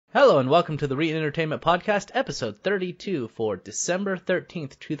Hello and welcome to the Read Entertainment Podcast, episode 32 for December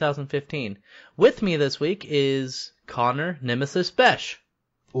 13th, 2015. With me this week is Connor Nemesis Besh.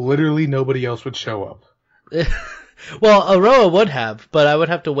 Literally nobody else would show up. Well, Aroa would have, but I would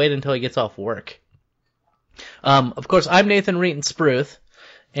have to wait until he gets off work. Of course, I'm Nathan Reeton Spruth,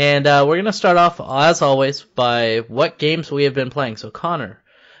 and we're going to start off, as always, by what games we have been playing. So, Connor,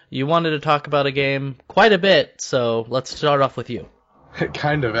 you wanted to talk about a game quite a bit, so let's start off with you.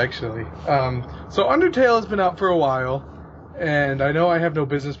 Kind of, actually. So Undertale has been out for a while, and I know I have no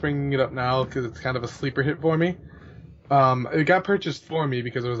business bringing it up now because it's kind of a sleeper hit for me. It got purchased for me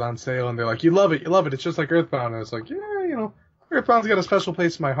because it was on sale, and they're like, you love it, it's just like Earthbound. And I was like, yeah, Earthbound's got a special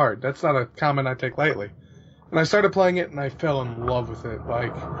place in my heart. That's not a comment I take lightly. And I started playing it, and I fell in love with it.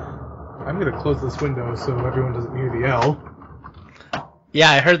 Like, I'm going to close this window so everyone doesn't hear the L.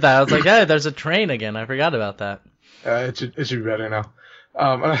 Yeah, I heard that. I was like, hey, there's a train again. I forgot about that. It should be better now.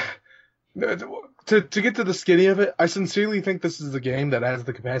 To get to the skinny of it, I sincerely think this is a game that has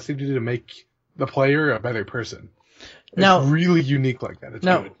the capacity to make the player a better person. It's really unique like that. It's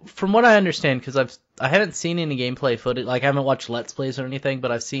good. From what I understand, because I haven't seen any gameplay footage, like I haven't watched Let's Plays or anything,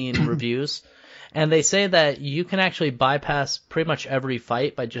 but I've seen reviews, and they say that you can actually bypass pretty much every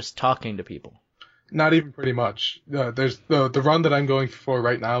fight by just talking to people. Not even pretty much. There's the run that I'm going for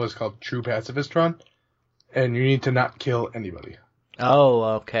right now is called True Pacifist Run, and you need to not kill anybody. Oh,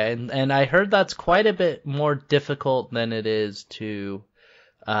 okay. And I heard that's quite a bit more difficult than it is to,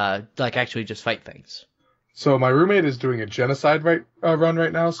 actually just fight things. So my roommate is doing a genocide run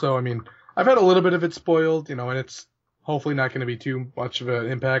right now, so, I mean, I've had a little bit of it spoiled, and it's hopefully not going to be too much of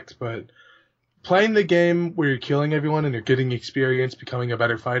an impact, but playing the game where you're killing everyone and you're getting experience becoming a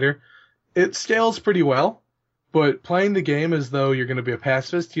better fighter, it scales pretty well, but playing the game as though you're going to be a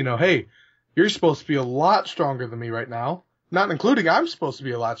pacifist, hey, you're supposed to be a lot stronger than me right now. Not including I'm supposed to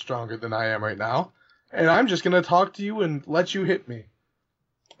be a lot stronger than I am right now. And I'm just going to talk to you and let you hit me.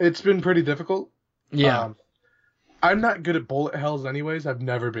 It's been pretty difficult. Yeah. I'm not good at bullet hells anyways. I've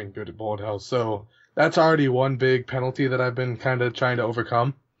never been good at bullet hells. So that's already one big penalty that I've been kind of trying to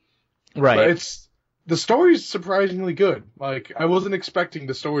overcome. Right. But the story's surprisingly good. Like, I wasn't expecting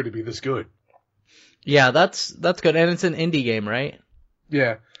the story to be this good. Yeah, that's good. And it's an indie game, right?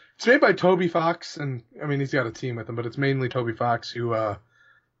 Yeah. It's made by Toby Fox, and, I mean, he's got a team with him, but it's mainly Toby Fox who,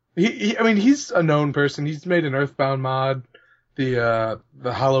 he's a known person. He's made an Earthbound mod, the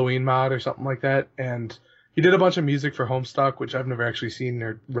Halloween mod or something like that, and he did a bunch of music for Homestuck, which I've never actually seen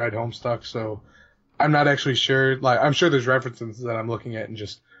or read Homestuck, so I'm not actually sure. Like, I'm sure there's references that I'm looking at and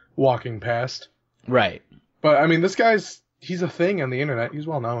just walking past. Right. But, I mean, he's a thing on the internet. He's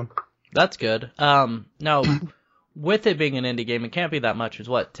well known. That's good. Now, with it being an indie game, it can't be that much. It's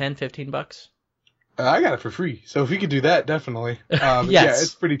what, $10, $15? I got it for free, so if you could do that, definitely. Yes. Yeah,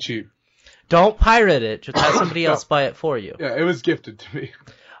 it's pretty cheap. Don't pirate it. Just have somebody else buy it for you. Yeah, it was gifted to me.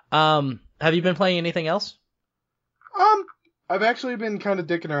 Have you been playing anything else? I've actually been kind of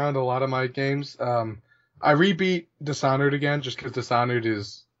dicking around a lot of my games. I rebeat Dishonored again, just because Dishonored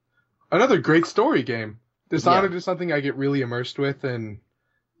is another great story game. Dishonored is something I get really immersed with, and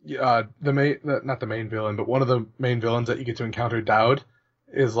not the main villain, but one of the main villains that you get to encounter, Dowd,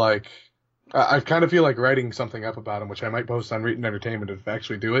 is like, I kind of feel like writing something up about him, which I might post on Reeton Entertainment if I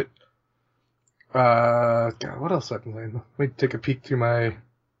actually do it. God, what else have I been playing? Let me take a peek through my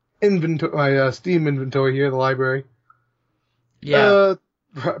Steam inventory here, the library. Yeah.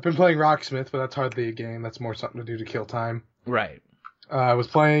 I've been playing Rocksmith, but that's hardly a game. That's more something to do to kill time. Right. I was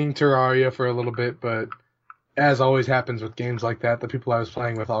playing Terraria for a little bit, but as always happens with games like that, the people I was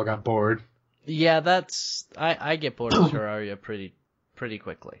playing with all got bored. Yeah, I get bored of Terraria pretty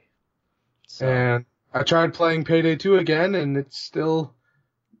quickly. So. And I tried playing Payday 2 again, and I still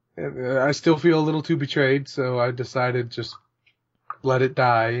feel a little too betrayed, so I decided just let it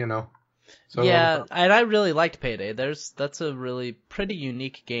die, So, yeah, and I really liked Payday. That's a really pretty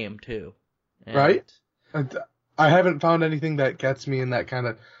unique game too. And right? I haven't found anything that gets me in that kind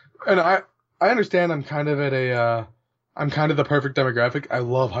of, and I understand I'm kind of the perfect demographic. I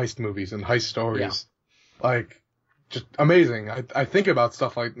love heist movies and heist stories. Yeah. Like, just amazing. I think about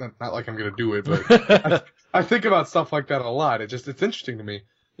stuff like, not like I'm gonna do it, but I think about stuff like that a lot. It's interesting to me.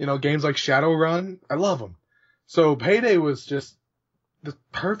 Games like Shadowrun, I love them. So Payday was just the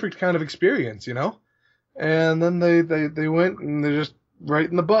perfect kind of experience, And then they went and they're just right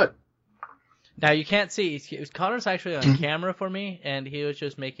in the butt. Now you can't see. Connor's actually on camera for me, and he was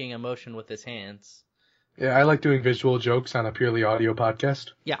just making a motion with his hands. Yeah, I like doing visual jokes on a purely audio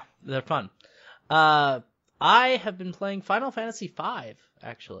podcast. Yeah, they're fun. I have been playing Final Fantasy V,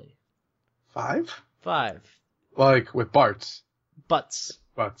 actually. 5? 5. Like with Bart's. Butts.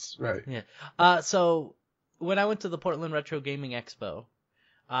 butts, right? Yeah. So when I went to the Portland Retro Gaming Expo,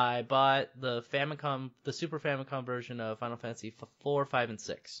 I bought the Super Famicom version of Final Fantasy 4, 5, and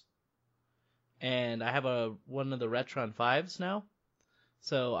 6. And I have one of the Retron 5s now.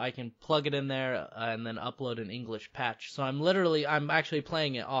 So I can plug it in there and then upload an English patch. So I'm actually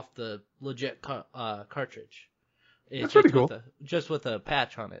playing it off the legit cartridge. That's pretty cool. Just with a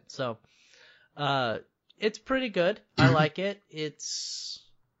patch on it. So, it's pretty good. I like it. It's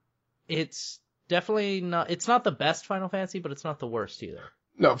definitely not. It's not the best Final Fantasy, but it's not the worst either.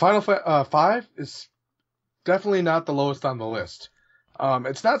 No, Final 5 is definitely not the lowest on the list.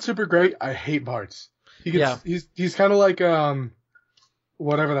 It's not super great. I hate Bartz. He's kind of like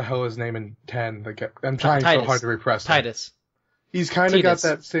whatever the hell his name in 10. Like, I'm trying so hard to repress him. Titus. He's kind of got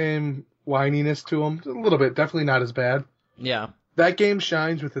that same whininess to him. A little bit. Definitely not as bad. Yeah. That game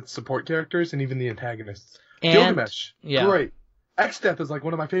shines with its support characters and even the antagonists. And, Gilgamesh. Yeah. Great. Exdeath is like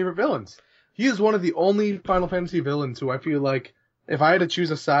one of my favorite villains. He is one of the only Final Fantasy villains who I feel like if I had to choose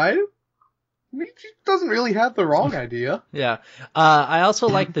a side, he doesn't really have the wrong idea. Yeah. I also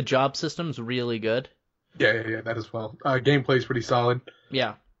like the job system's really good. Yeah, that as well. Gameplay's pretty solid.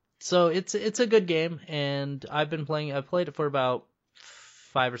 Yeah. So it's a good game, and I've played it for about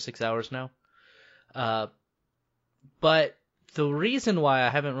 5 or 6 hours now. But the reason why I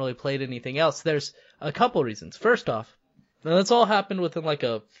haven't really played anything else, there's a couple reasons. First off, and this all happened within like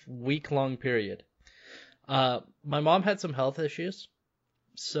a week-long period. My mom had some health issues,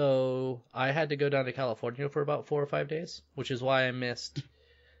 so I had to go down to California for about 4 or 5 days, which is why I missed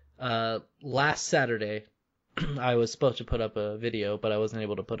last Saturday. I was supposed to put up a video, but I wasn't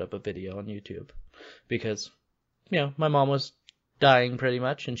able to put up a video on YouTube because, my mom was dying pretty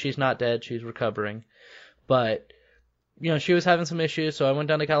much, and she's not dead, she's recovering. But, she was having some issues, so I went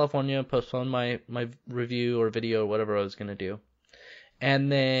down to California, postponed my review or video or whatever I was going to do.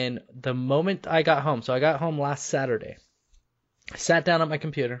 And then the moment I got home, so I got home last Saturday, I sat down at my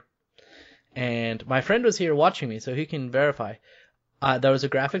computer, and my friend was here watching me, so he can verify. There was a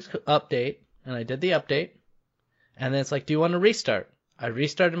graphics update, and I did the update, and then it's like, do you want to restart? I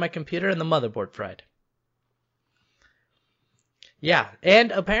restarted my computer, and the motherboard fried. Yeah,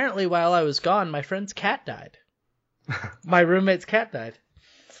 and apparently while I was gone, my friend's cat died. My roommate's cat died.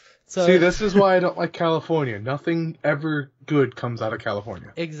 So, see, this is why I don't like California. Nothing ever good comes out of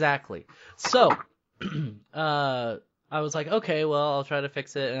California. Exactly. So, I was like, okay, well, I'll try to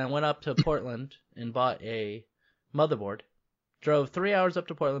fix it. And I went up to Portland and bought a motherboard. Drove 3 hours up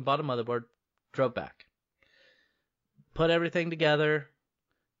to Portland, bought a motherboard, drove back. Put everything together,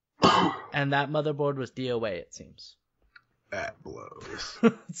 and that motherboard was DOA, it seems. That blows.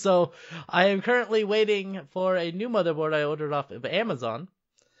 So, I am currently waiting for a new motherboard I ordered off of Amazon.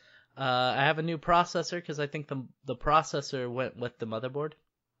 I have a new processor because I think the processor went with the motherboard.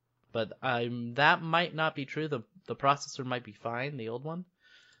 But that might not be true. The processor might be fine, the old one.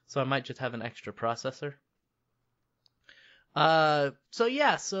 So I might just have an extra processor.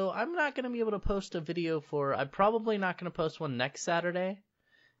 So I'm not going to be able to post a video I'm probably not going to post one next Saturday.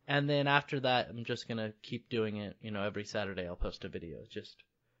 And then after that, I'm just going to keep doing it. Every Saturday I'll post a video. It's just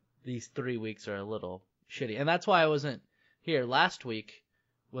these 3 weeks are a little shitty. And that's why I wasn't here last week,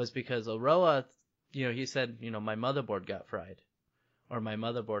 was because Aroa, he said, my motherboard got fried. Or my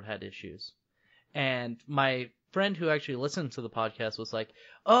motherboard had issues. And my friend who actually listened to the podcast was like,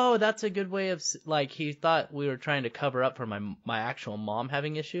 oh, that's a good way of, he thought we were trying to cover up for my actual mom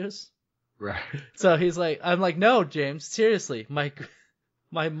having issues. Right. So he's like, I'm like, no, James, seriously, my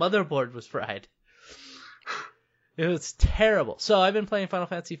motherboard was fried. It was terrible. So I've been playing Final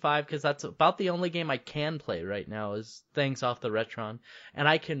Fantasy V because that's about the only game I can play right now is things off the Retron. And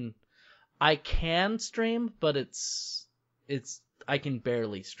I can stream, but I can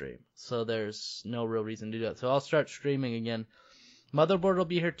barely stream. So there's no real reason to do that. So I'll start streaming again. Motherboard will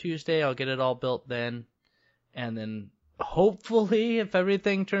be here Tuesday. I'll get it all built then. And then hopefully, if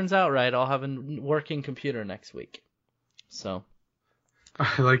everything turns out right, I'll have a working computer next week. So.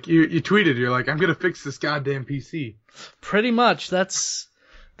 Like you tweeted, you're like, I'm gonna fix this goddamn PC. Pretty much, that's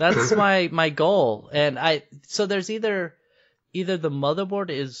my goal. And so there's either the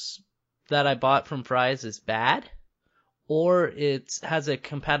motherboard that I bought from Fry's is bad, or it has a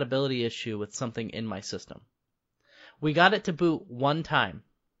compatibility issue with something in my system. We got it to boot one time,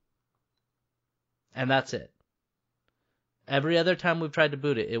 and that's it. Every other time we've tried to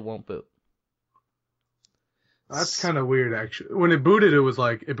boot it, it won't boot. That's kind of weird, actually. When it booted, it was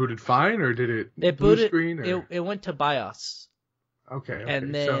like, it booted fine, or did it booted, screen? Or? It went to BIOS. Okay.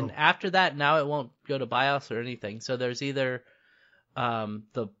 And then after that, now it won't go to BIOS or anything. So there's either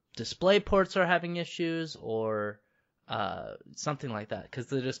the display ports are having issues, or Something like that. Because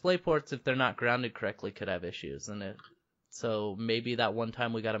the display ports, if they're not grounded correctly, could have issues. So maybe that one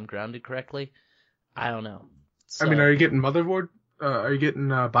time we got them grounded correctly. I don't know. So, I mean, are you getting motherboard? Are you getting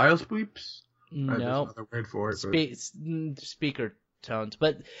BIOS bleeps? no. There's another word for it. Speaker tones.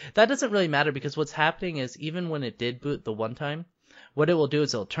 But that doesn't really matter because what's happening is even when it did boot the one time, what it will do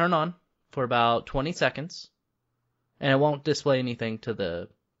is it'll turn on for about 20 seconds, and it won't display anything to the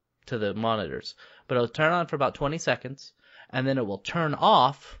monitors. But it'll turn on for about 20 seconds, and then it will turn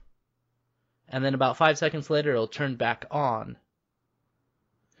off, and then about 5 seconds later it'll turn back on.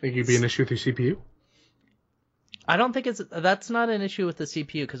 Think it'd be an issue with your CPU? I don't think that's not an issue with the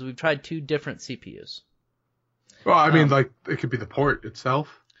CPU because we've tried 2 different CPUs. Well, I mean, like, it could be the port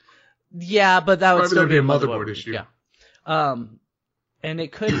itself. Yeah, but that would still be a motherboard issue. Yeah. And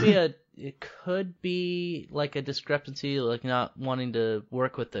it could be like a discrepancy, like not wanting to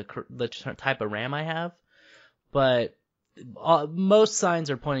work with the type of RAM I have. But most signs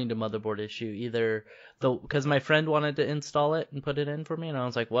are pointing to motherboard issue. Either because my friend wanted to install it and put it in for me, and I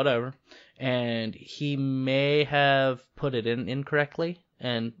was like, whatever. And he may have put it in incorrectly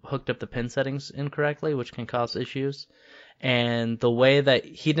and hooked up the pin settings incorrectly, which can cause issues. And the way that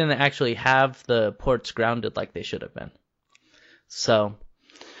he didn't actually have the ports grounded like they should have been. So,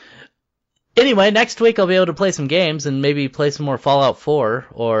 anyway, next week I'll be able to play some games and maybe play some more Fallout 4.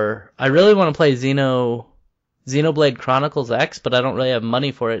 Or I really want to play Xenoblade Chronicles X, but I don't really have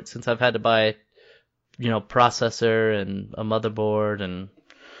money for it since I've had to buy, processor and a motherboard, and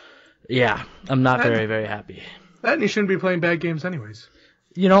yeah, I'm not very, very happy. That and you shouldn't be playing bad games anyways.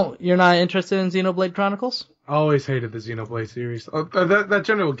 You're not interested in Xenoblade Chronicles? I always hated the Xenoblade series. That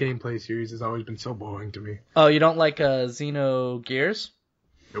general gameplay series has always been so boring to me. Oh, you don't like Xenogears?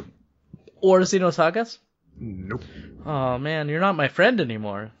 Nope. Or Xenosagas? Nope. Oh man, you're not my friend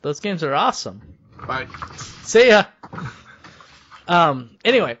anymore. Those games are awesome. Bye. See ya.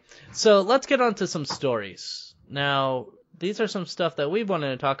 Anyway, so let's get on to some stories. Now, these are some stuff that we've wanted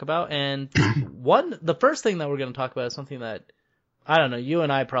to talk about, and the first thing that we're going to talk about is something that, I don't know, you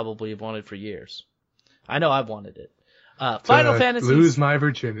and I probably have wanted for years. I know I've wanted it. Final Fantasy. Lose my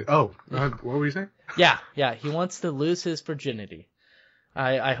virginity. Oh, what were you saying? Yeah, he wants to lose his virginity.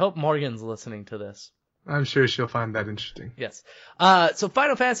 I hope Morgan's listening to this. I'm sure she'll find that interesting. Yes. So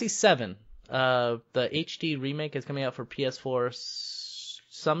Final Fantasy VII, the HD remake is coming out for PS4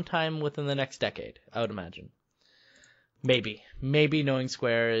 sometime within the next decade, I would imagine. Maybe knowing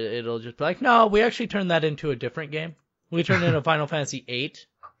Square, it'll just be like, no, we actually turned that into a different game. We turned it into Final Fantasy VIII.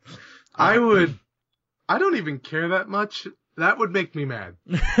 I don't even care that much. That would make me mad.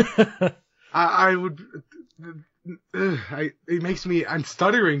 I would. It makes me. I'm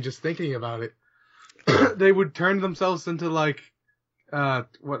stuttering just thinking about it. They would turn themselves into like,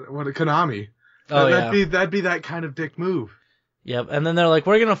 what a Konami. Oh, that'd be that kind of dick move. Yep. And then they're like,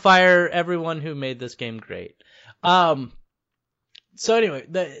 we're gonna fire everyone who made this game great. So anyway,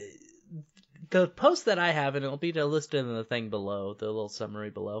 the post that I have, and it'll be listed in the thing below, the little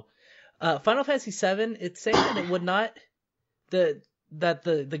summary below. Final Fantasy VII, it's saying that it would not, that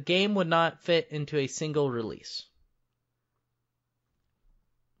the game would not fit into a single release.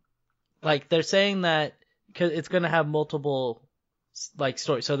 Like, they're saying that cause it's going to have multiple, like,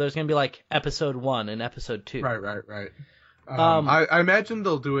 stories. So there's going to be, like, episode 1 and episode 2. Right. I imagine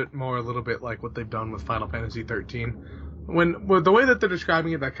they'll do it more a little bit like what they've done with Final Fantasy 13. With the way that they're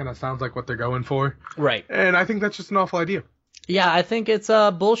describing it, that kind of sounds like what they're going for. Right. And I think that's just an awful idea. Yeah, I think it's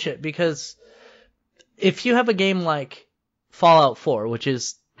bullshit, because if you have a game like Fallout 4, which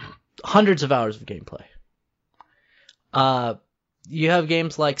is hundreds of hours of gameplay, you have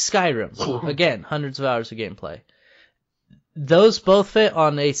games like Skyrim, again, hundreds of hours of gameplay. Those both fit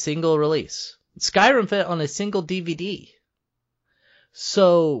on a single release. Skyrim fit on a single DVD.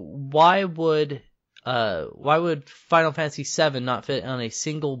 So why would Final Fantasy VII not fit on a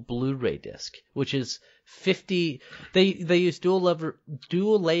single Blu-ray disc, which is 50? They use dual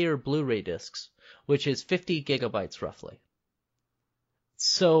layer Blu-ray discs, which is 50 gigabytes roughly.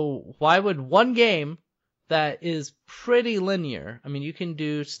 So why would one game that is pretty linear, I mean, you can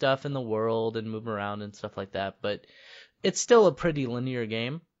do stuff in the world and move around and stuff like that, but it's still a pretty linear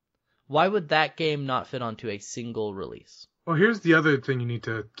game. Why would that game not fit onto a single release? Well, here's the other thing you need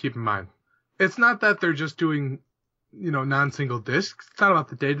to keep in mind. It's not that they're just doing, non-single discs. It's not about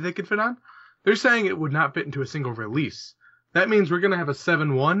the data they could fit on. They're saying it would not fit into a single release. That means we're going to have a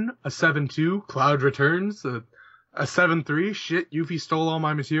 7.1, a 7.2, Cloud Returns, a 7.3, shit, Yuffie stole all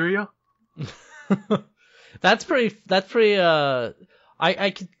my materia. That's pretty, they're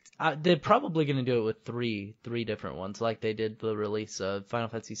probably going to do it with three different ones, like they did the release of Final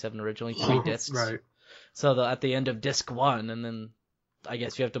Fantasy VII originally, 3 discs. Right. So at the end of disc 1, and then I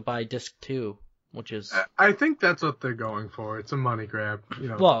guess you have to buy disc 2, which is I think that's what they're going for. It's a money grab.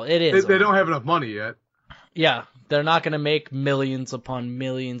 well, it is. They don't have enough money yet. Yeah, they're not going to make millions upon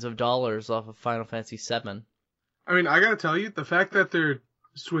millions of dollars off of Final Fantasy VII. I mean, I gotta tell you, the fact that they're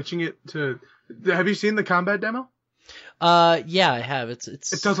switching it to... Have you seen the combat demo? Yeah, I have. It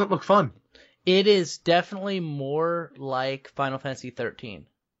doesn't look fun. It is definitely more like Final Fantasy 13.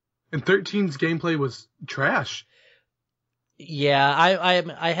 And 13's gameplay was trash. Yeah,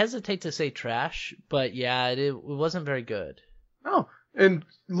 I hesitate to say trash, but yeah, it wasn't very good. No, and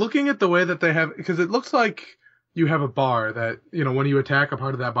looking at the way that they have, because it looks like you have a bar that, when you attack, a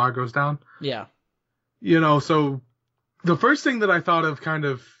part of that bar goes down. Yeah. So the first thing that I thought of kind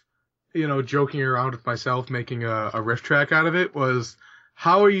of, joking around with myself, making a riff track out of it was,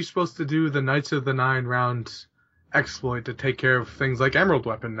 how are you supposed to do the Knights of the Nine round exploit to take care of things like Emerald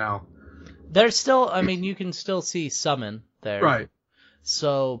Weapon now? There's still, you can still see summon there. Right.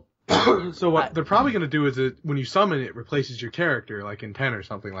 So what they're probably going to do is when you summon it replaces your character, like in 10 or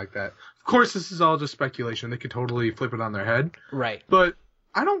something like that. Of course, this is all just speculation. They could totally flip it on their head. Right. But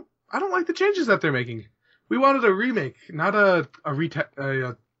I don't like the changes that they're making. We wanted a remake, not a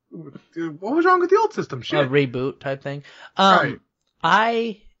what was wrong with the old system? Shit. A reboot type thing. Right.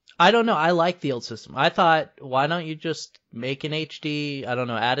 I don't know. I like the old system. I thought, why don't you just make an HD? I don't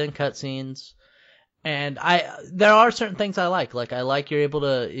know, add in cutscenes. And there are certain things I like. Like I like you're able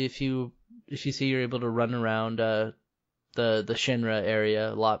to, if you see you're able to run around the Shinra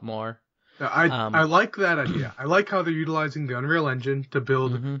area a lot more. I like that idea. I like how they're utilizing the Unreal Engine to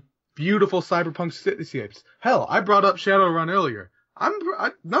build beautiful cyberpunk cityscapes. Hell, I brought up Shadowrun earlier.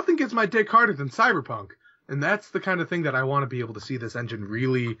 Nothing gets my dick harder than cyberpunk. And that's the kind of thing that I want to be able to see this engine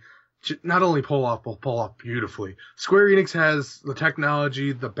really not only pull off, but pull off beautifully. Square Enix has the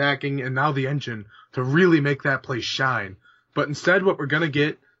technology, the backing, and now the engine to really make that place shine. But instead, what we're going to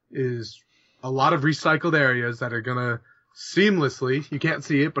get is a lot of recycled areas that are going to seamlessly, you can't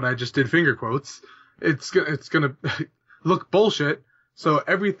see it, but I just did finger quotes, it's going to look bullshit. So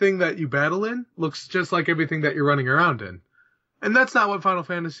everything that you battle in looks just like everything that you're running around in. And that's not what Final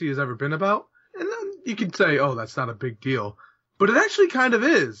Fantasy has ever been about. And then you can say, oh, that's not a big deal. But it actually kind of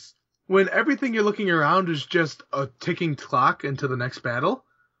is. When everything you're looking around is just a ticking clock into the next battle,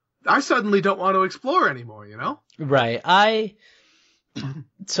 I suddenly don't want to explore anymore, Right.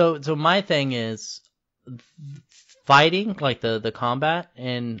 So my thing is, fighting, like the combat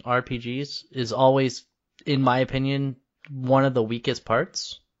in RPGs, is always, in my opinion, one of the weakest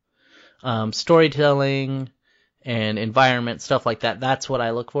parts. Storytelling and environment, stuff like that, that's what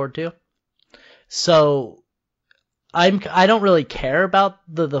I look forward to. So I don't really care about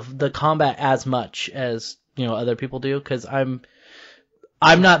the combat as much as, other people do, because I'm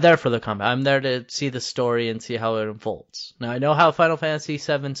not there for the combat. I'm there to see the story and see how it unfolds. Now, I know how Final Fantasy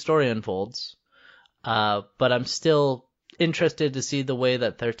VII story unfolds, but I'm still interested to see the way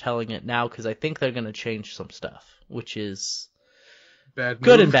that they're telling it now, because I think they're going to change some stuff, which is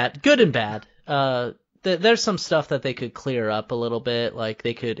good and bad. Good and bad. There's some stuff that they could clear up a little bit, like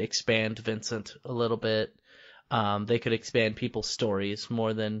they could expand Vincent a little bit. They could expand people's stories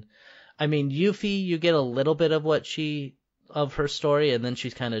more than... Yuffie, you get a little bit of her story, and then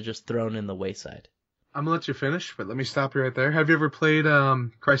she's kind of just thrown in the wayside. I'm gonna let you finish, but let me stop you right there. Have you ever played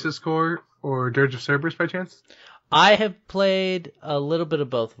Crisis Core or Dirge of Cerberus by chance? I have played a little bit of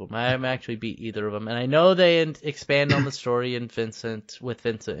both of them. I haven't actually beat either of them, and I know they expand on the story with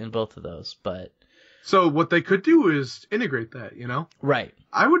Vincent in both of those, but... So what they could do is integrate that, Right.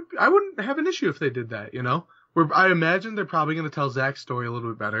 I wouldn't have an issue if they did that, Where I imagine they're probably going to tell Zack's story a little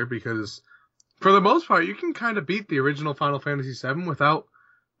bit better, because for the most part, you can kind of beat the original Final Fantasy VII without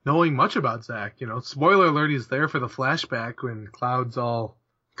knowing much about Zack. Spoiler alert, he's there for the flashback when Cloud's all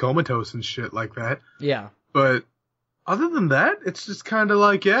comatose and shit like that. Yeah. But other than that, it's just kind of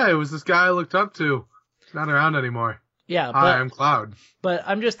like, yeah, it was this guy I looked up to. He's not around anymore. Yeah, Hi, I'm Cloud. But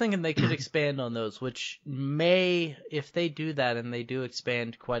I'm just thinking they could expand on those, which may, if they do that and they do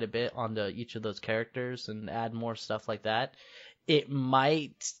expand quite a bit onto each of those characters and add more stuff like that, it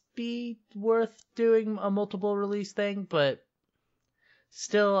might be worth doing a multiple release thing, but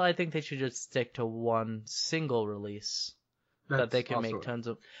still, I think they should just stick to one single release that they can make tons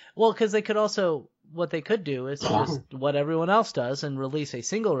of... Well, because they could also... What they could do is just what everyone else does and release a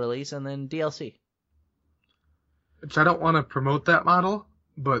single release and then DLC. Which I don't want to promote that model,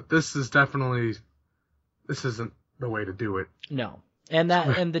 but this isn't the way to do it. No. And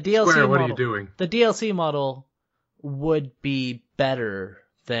the DLC Square, model... what are you doing? The DLC model would be better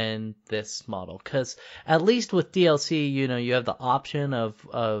than this model, because at least with DLC, you have the option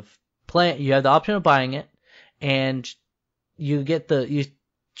of you have the option of buying it, and you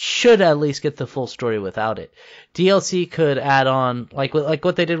should at least get the full story without it. DLC could add on, like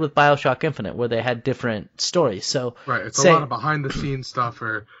what they did with BioShock Infinite, where they had different stories. So right, it's a lot of behind the scenes stuff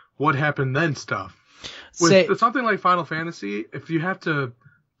or what happened then stuff. With something like Final Fantasy, if you have to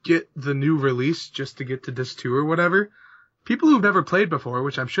get the new release just to get to Disc 2 or whatever, people who've never played before,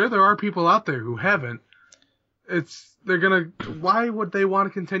 which I'm sure there are people out there who haven't, why would they want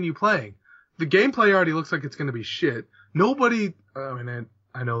to continue playing? The gameplay already looks like it's going to be shit. Nobody,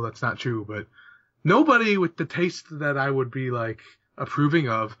 I know that's not true, but nobody with the taste that I would be like approving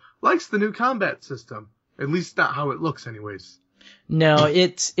of likes the new combat system. At least not how it looks anyways. No,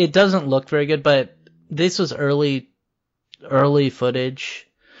 it doesn't look very good, but this was early footage,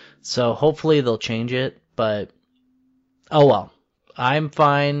 so hopefully they'll change it, but oh well. I'm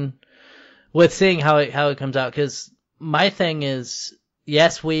fine with seeing how it comes out, because my thing is,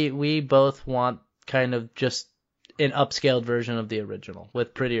 yes, we both want kind of just an upscaled version of the original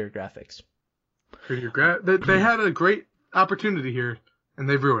with prettier graphics. They had a great opportunity here, and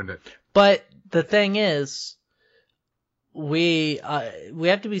they've ruined it. But the thing is, we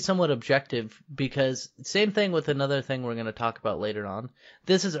have to be somewhat objective, because same thing with another thing we're going to talk about later on.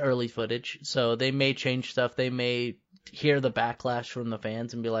 This is early footage, so they may change stuff. They may hear the backlash from the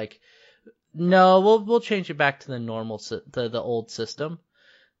fans and be like, "No, we'll change it back to the old system."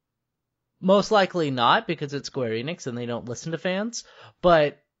 Most likely not, because it's Square Enix and they don't listen to fans.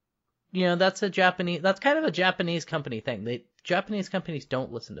 But that's kind of a Japanese company thing. Japanese companies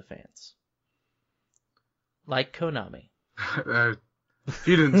don't listen to fans, like Konami. If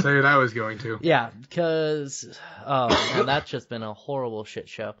you didn't say it, I was going to. Yeah, because that's just been a horrible shit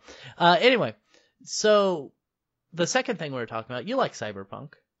show. Anyway, so the second thing we were talking about, you like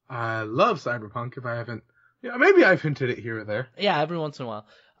Cyberpunk. I love Cyberpunk. If I haven't, maybe I've hinted it here or there. Yeah, every once in a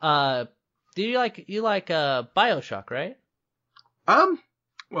while. Do you like BioShock, right?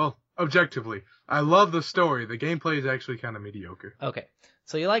 Well, objectively, I love the story. The gameplay is actually kind of mediocre. Okay,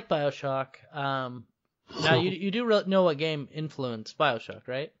 so you like BioShock. Now you do know what game influenced BioShock,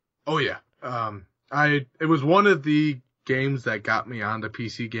 right? Oh yeah. It was one of the games that got me onto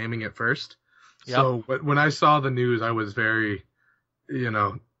PC gaming at first. Yep. So when I saw the news, I was very,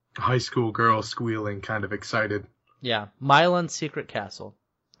 high school girl squealing, kind of excited. Yeah, Mylan's Secret Castle,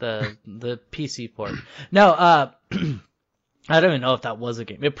 the PC port. No, I don't even know if that was a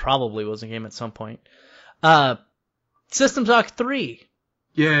game. It probably was a game at some point. System Shock 3.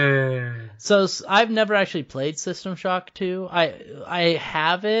 Yeah. So I've never actually played System Shock 2. I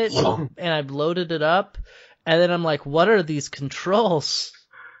have it, and I've loaded it up, and then I'm like, what are these controls?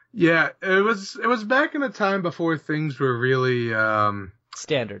 Yeah, it was back in a time before things were really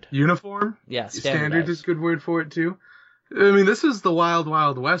standard. Uniform? Yeah, standard is a good word for it too. I mean, this is the wild,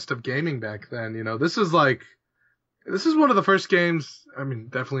 wild west of gaming back then, This is one of the first games, I mean,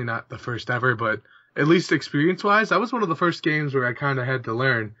 definitely not the first ever, but at least experience-wise, that was one of the first games where I kind of had to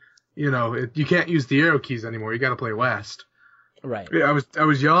learn, you can't use the arrow keys anymore. You got to play West. Right. I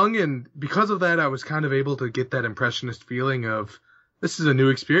was young, and because of that, I was kind of able to get that impressionist feeling of, this is a new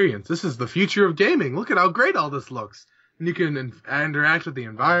experience. This is the future of gaming. Look at how great all this looks. And you can interact with the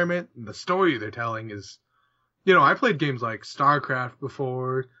environment, and the story they're telling is, I played games like StarCraft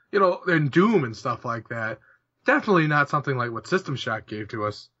before, and Doom and stuff like that. Definitely not something like what System Shock gave to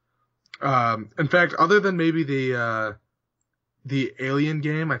us. In fact, other than maybe the Alien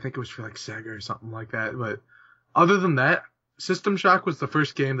game, I think it was for like Sega or something like that. But other than that, System Shock was the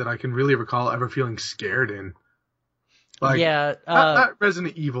first game that I can really recall ever feeling scared in. Like, yeah, not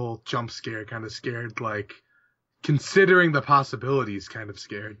Resident Evil jump scare kind of scared, like considering the possibilities kind of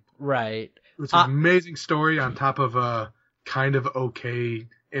scared. Right. It's an amazing story on top of a kind of okay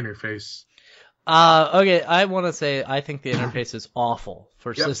interface. Okay, I want to say I think the interface is awful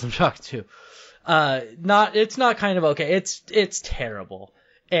for System Shock 2. It's not kind of okay. It's terrible,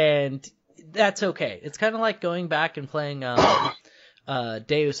 and that's okay. It's kind of like going back and playing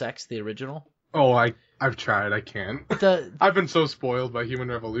Deus Ex, the original. Oh, I've tried. I can't. I've been so spoiled by Human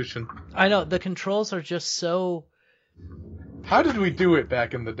Revolution. I know the controls are just so. How did we do it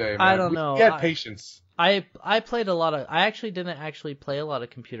back in the day, man? I don't know. We had patience. I played a lot of. I actually didn't play a lot of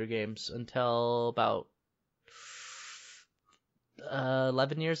computer games until about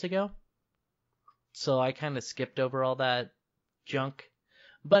 11 years ago. So I kind of skipped over all that junk.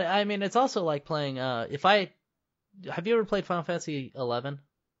 But I mean, it's also like playing. Have you ever played Final Fantasy 11?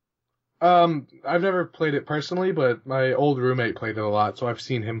 I've never played it personally, but my old roommate played it a lot, so I've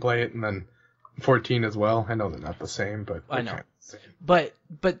seen him play it, and then 14 as well. I know they're not the same, but I know. But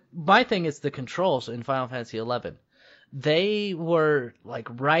my thing is the controls in Final Fantasy 11. they were like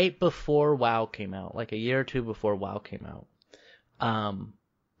right before WoW came out, like a year or two before WoW came out.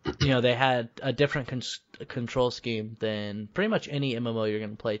 They had a different control scheme than pretty much any MMO you're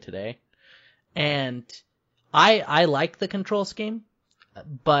going to play today. And I like the control scheme,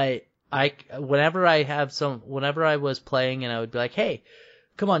 but whenever I was playing and I would be like, hey,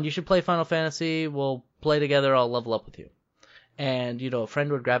 come on, you should play Final Fantasy, we'll play together, I'll level up with you. And, a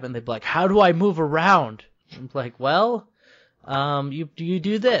friend would grab it and they'd be like, how do I move around? I'm like, well, you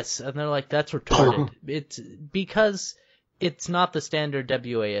do this. And they're like, that's retarded. It's because it's not the standard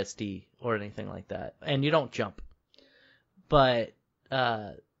WASD or anything like that. And you don't jump. But,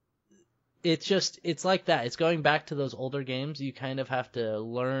 it's like that. It's going back to those older games. You kind of have to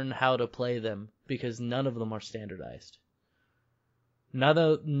learn how to play them because none of them are standardized.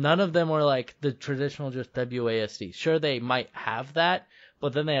 None of them were like the traditional just WASD. Sure, they might have that,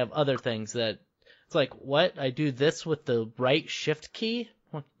 but then they have other things that it's like, what? I do this with the right shift key?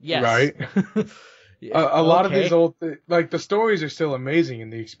 Yes. Right. A lot of these old, like the stories are still amazing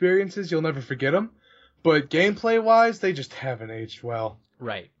and the experiences, you'll never forget them. But gameplay wise, they just haven't aged well.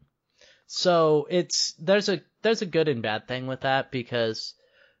 Right. So there's a good and bad thing with that because,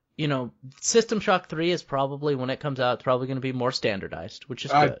 System Shock 3 is probably, when it comes out, it's probably going to be more standardized, which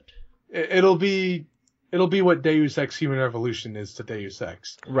is good. It'll be what Deus Ex Human Revolution is to Deus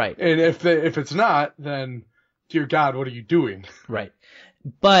Ex. Right. And if it's not, then, dear God, what are you doing? Right.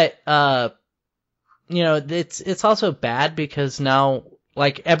 But, it's also bad because now,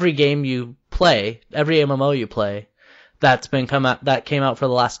 like, every game you play, every MMO you play, that came out for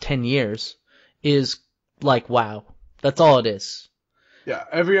the last 10 years is like WoW. That's all it is. Yeah,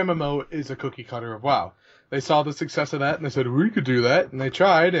 every MMO is a cookie cutter of WoW. They saw the success of that and they said, we could do that, and they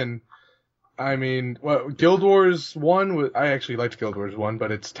tried, and I mean, Guild Wars 1 I actually liked Guild Wars 1,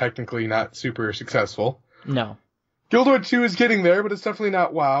 but it's technically not super successful. No. Guild Wars 2 is getting there, but it's definitely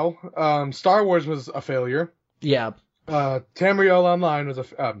not WoW. Star Wars was a failure. Yeah. Tamriel Online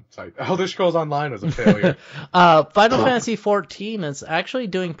was Elder Scrolls Online was a failure. Final Fantasy 14 is actually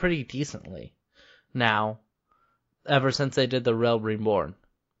doing pretty decently now, ever since they did the Realm Reborn.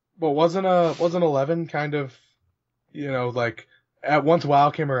 Well, wasn't 11 kind of, like, once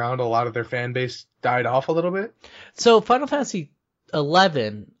WoW came around, a lot of their fan base died off a little bit? So Final Fantasy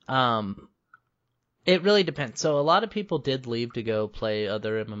 11, it really depends. So a lot of people did leave to go play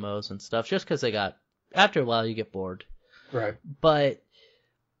other MMOs and stuff just because after a while you get bored. Right. But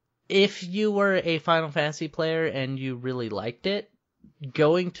if you were a Final Fantasy player and you really liked it,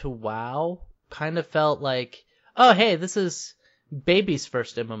 going to WoW kind of felt like, oh, hey, this is baby's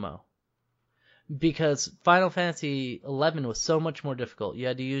first MMO. Because Final Fantasy 11 was so much more difficult. You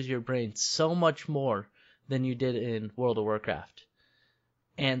had to use your brain so much more than you did in World of Warcraft.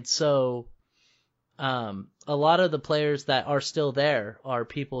 And so a lot of the players that are still there are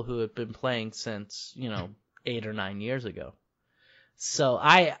people who have been playing since, 8 or 9 years ago. So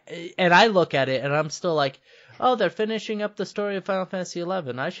I look at it and I'm still like, oh, they're finishing up the story of Final Fantasy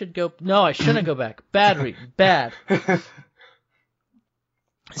 11. I shouldn't go back. Bad.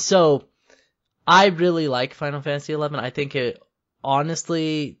 So I really like Final Fantasy 11. I think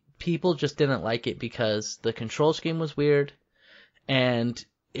honestly, people just didn't like it because the control scheme was weird and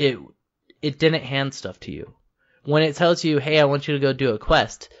it didn't hand stuff to you. When it tells you, hey, I want you to go do a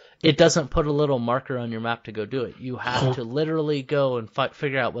quest, it doesn't put a little marker on your map to go do it. You have to literally go and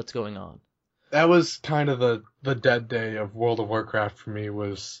figure out what's going on. That was kind of the dead day of World of Warcraft for me,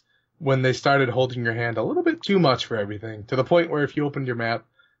 was when they started holding your hand a little bit too much for everything, to the point where if you opened your map,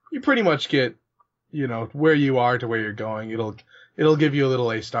 you pretty much get, where you are to where you're going. It'll give you a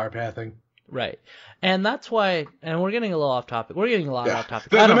little A-star pathing. Right. And that's why, and we're getting a little off topic. We're getting a lot off topic.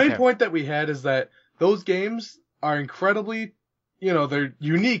 The main point that we had is that those games are incredibly, they're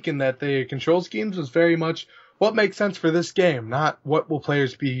unique in that their control schemes is very much what makes sense for this game, not what will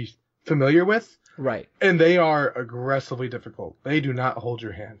players be familiar with. Right. And they are aggressively difficult. They do not hold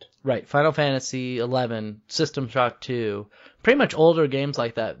your hand. Right. Final Fantasy 11, System Shock 2, pretty much older games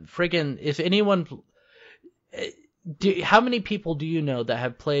like that. Friggin', if anyone... how many people do you know that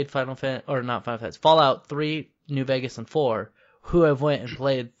have played Fallout 3, New Vegas, and 4, who have went and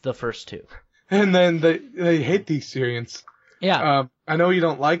played the first two? And then they hate the experience. Yeah. I know you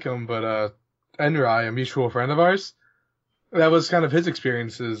don't like him, but Enrai, a mutual friend of ours, that was kind of his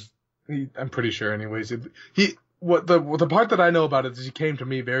experiences. I'm pretty sure, anyways. The part that I know about it is he came to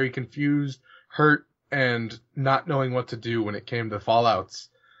me very confused, hurt, and not knowing what to do when it came to Fallouts.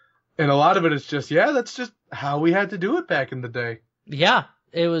 And a lot of it is just, that's just how we had to do it back in the day. Yeah,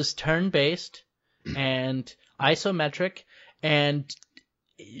 it was turn-based and isometric and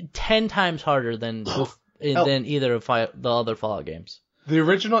 10 times harder than than either of the other Fallout games. The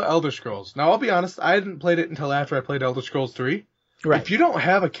original Elder Scrolls. Now, I'll be honest, I hadn't played it until after I played Elder Scrolls 3. Right. If you don't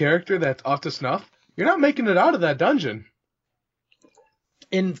have a character that's up to snuff, you're not making it out of that dungeon.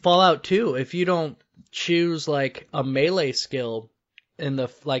 In Fallout 2, if you don't choose like a melee skill in the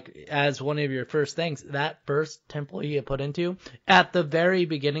as one of your first things, that first temple you get put into at the very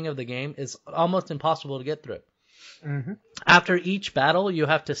beginning of the game is almost impossible to get through. Mm-hmm. After each battle, you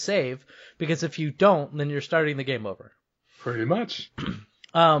have to save, because if you don't, then you're starting the game over. Pretty much.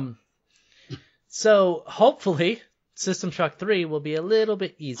 So hopefully System Shock 3 will be a little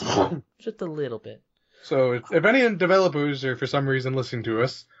bit easier. Just a little bit. So if any developers are for some reason listening to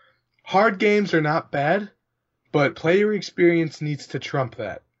us, hard games are not bad, but player experience needs to trump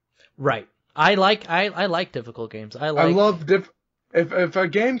that. Right. I like difficult games. I love if a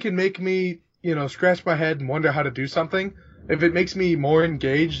game can make me, scratch my head and wonder how to do something, if it makes me more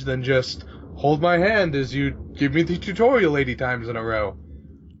engaged than just hold my hand as you give me the tutorial 80 times in a row,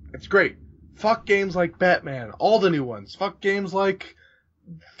 it's great. Fuck games like Batman, all the new ones. Fuck games like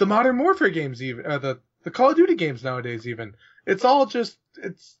the Modern Warfare games, even the Call of Duty games nowadays. Even it's all just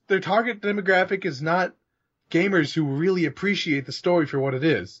their target demographic is not gamers who really appreciate the story for what it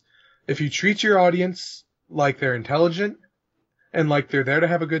is. If you treat your audience like they're intelligent and like they're there to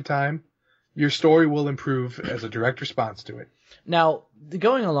have a good time, your story will improve as a direct response to it. Now,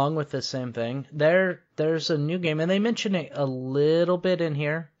 going along with this same thing, there's a new game, and they mention it a little bit in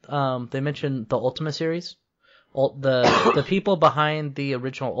here. They mentioned the Ultima series. The people behind the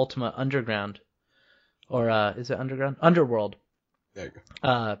original Ultima Underground, or is it Underground? Underworld. There you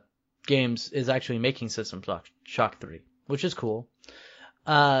go. Games is actually making System Shock 3, which is cool.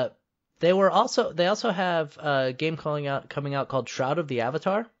 They also have a game coming out called Shroud of the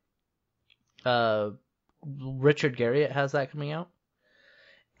Avatar. Richard Garriott has that coming out,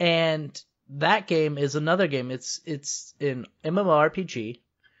 and that game is another game. It's an MMORPG,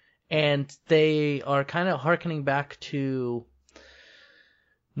 and they are kind of harkening back to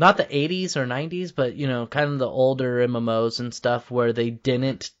not the 80s or 90s, but kind of the older MMOs and stuff where they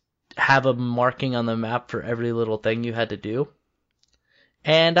didn't have a marking on the map for every little thing you had to do.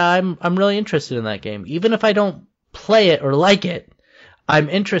 And I'm really interested in that game, even if I don't play it or like it. I'm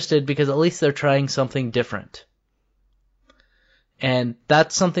interested because at least they're trying something different. And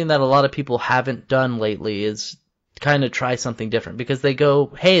that's something that a lot of people haven't done lately, is kind of try something different, because they go,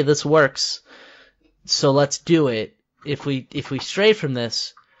 hey, this works, so let's do it. If we stray from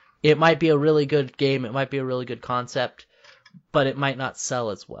this, it might be a really good game, it might be a really good concept, but it might not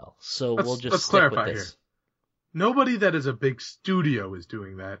sell as well. So we'll just stick with this. Here. Nobody that is a big studio is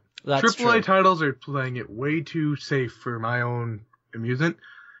doing that. That's AAA true. titles are playing it way too safe for my own amusement.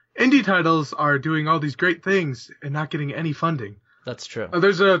 Indie titles are doing all these great things and not getting any funding. That's true.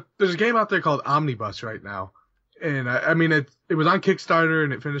 There's a game out there called Omnibus right now, and I mean it was on Kickstarter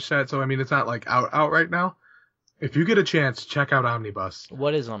and it finished that, so I mean it's not like out right now. If you get a chance, check out Omnibus.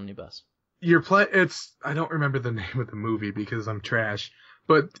 What is Omnibus? I don't remember the name of the movie because I'm trash,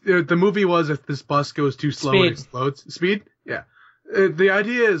 but the movie was if this bus goes too slow and explodes. Speed? Yeah. The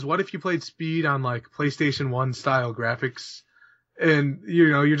idea is, what if you played Speed on like PlayStation 1 style graphics, and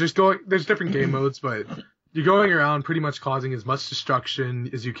you're just going, there's different game modes, but you're going around pretty much causing as much destruction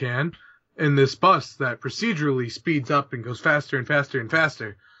as you can in this bus that procedurally speeds up and goes faster and faster and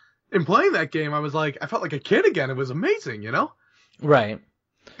faster. In playing that game, I felt like a kid again. It was amazing, Right.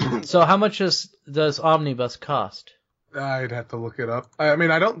 So how much does Omnibus cost? I'd have to look it up. I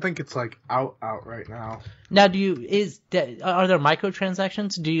mean, I don't think it's like out right now. Now, are there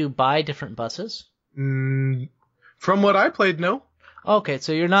microtransactions? Do you buy different buses? From what I played, no. Okay,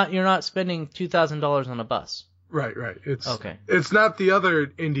 so you're not spending $2,000 on a bus. Right. It's not the other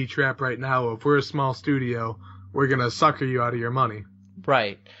indie trap right now. If we're a small studio, we're gonna sucker you out of your money.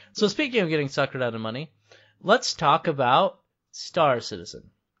 Right. So speaking of getting suckered out of money, let's talk about Star Citizen.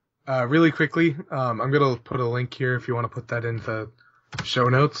 Really quickly, I'm gonna put a link here if you want to put that into show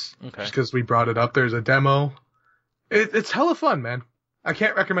notes. Okay. Just because we brought it up, there's a demo. It's hella fun, man. I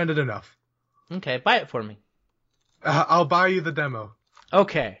can't recommend it enough. Okay, buy it for me. I'll buy you the demo.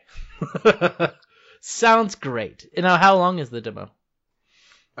 Okay. Sounds great. Now, how long is the demo?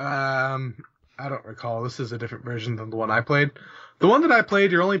 I don't recall. This is a different version than the one I played. The one that I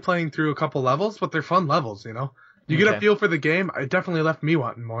played, you're only playing through a couple levels, but they're fun levels, You get a feel for the game. It definitely left me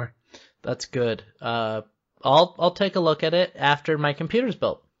wanting more. That's good. I'll take a look at it after my computer's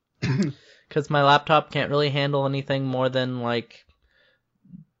built, because my laptop can't really handle anything more than like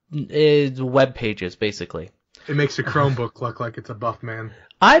web pages, basically. It makes a Chromebook look like it's a buff man.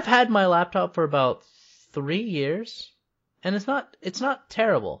 I've had my laptop for about 3 years, and it's not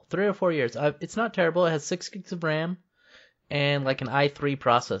terrible. 3 or 4 years. It's not terrible. It has 6 gigs of RAM and like an i3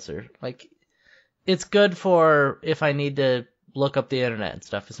 processor. Like, it's good for if I need to look up the internet and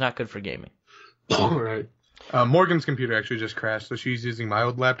stuff. It's not good for gaming. Right. Morgan's computer actually just crashed, so she's using my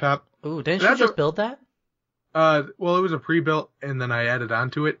old laptop. Ooh, didn't you just build that? Well, it was a pre-built, and then I added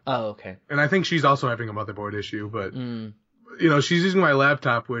onto it. Oh, okay. And I think she's also having a motherboard issue, but you know, she's using my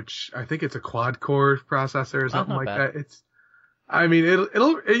laptop, which I think it's a quad-core processor or something like that.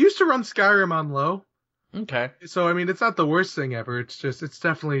 It used to run Skyrim on low. Okay. So I mean, it's not the worst thing ever. It's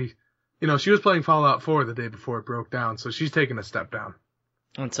definitely, you know, she was playing Fallout 4 the day before it broke down, so she's taking a step down.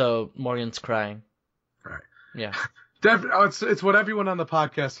 And so Morgan's crying. Right. Yeah. It's what everyone on the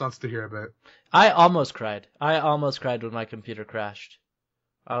podcast wants to hear about. I almost cried. When my computer crashed.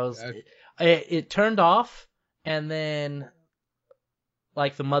 It turned off, and then,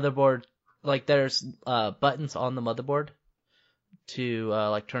 like, the motherboard, like, there's buttons on the motherboard to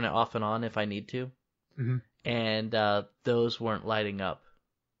like turn it off and on if I need to, and those weren't lighting up,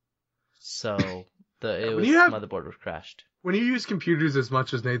 so motherboard was crashed. When you use computers as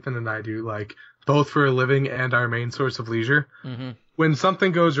much as Nathan and I do, like, both for a living and our main source of leisure, when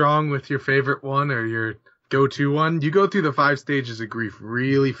something goes wrong with your favorite one or your go-to one, you go through the 5 stages of grief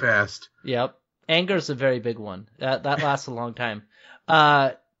really fast. Yep. Anger's a very big one. That lasts a long time.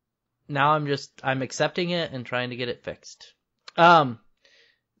 Now I'm accepting it and trying to get it fixed. So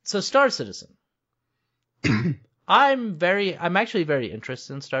Star Citizen. I'm actually very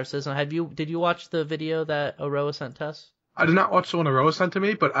interested in Star Citizen. Did you watch the video that Aroa sent to us? I did not watch the one Aroa sent to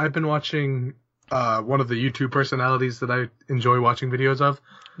me, but I've been watching one of the YouTube personalities that I enjoy watching videos of.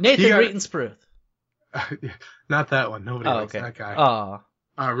 Nathan Reitensbruth. Not that one. Nobody likes that guy. Aw.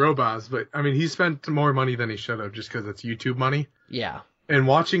 Robaz, but I mean, he spent more money than he should have just because it's YouTube money. Yeah. And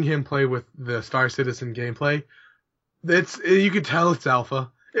watching him play with the Star Citizen gameplay, you could tell it's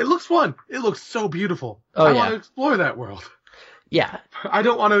alpha. It looks fun. It looks so beautiful. I want to explore that world. Yeah. I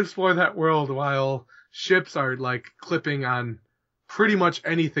don't want to explore that world while ships are, like, clipping on pretty much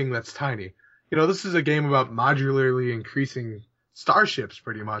anything that's tiny. You know, this is a game about modularly increasing starships,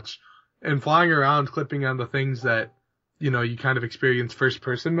 pretty much, and flying around clipping on the things that, you know, you kind of experience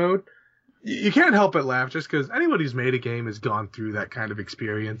first-person mode. You can't help but laugh just because anybody who's made a game has gone through that kind of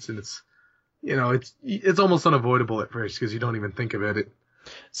experience, and it's, you know, it's almost unavoidable at first because you don't even think about it.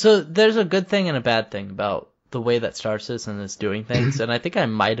 So there's a good thing and a bad thing about the way that Star Citizen is doing things, and I think I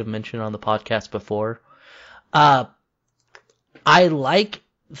might have mentioned on the podcast before. I like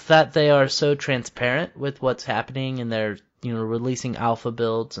that they are so transparent with what's happening, and they're, you know, releasing alpha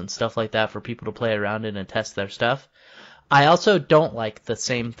builds and stuff like that for people to play around in and test their stuff. I also don't like the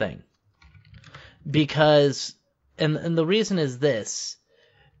same thing. Because, and the reason is this,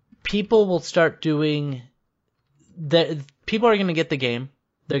 people will start doing, people are going to get the game,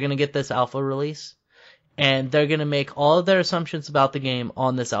 they're going to get this alpha release, and they're going to make all of their assumptions about the game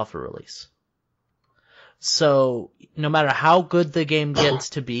on this alpha release. So, no matter how good the game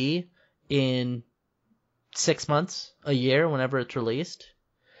gets to be in 6 months, a year, whenever it's released,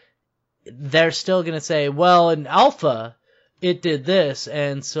 they're still going to say, well, in alpha, it did this,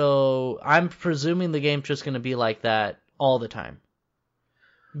 and so I'm presuming the game's just going to be like that all the time.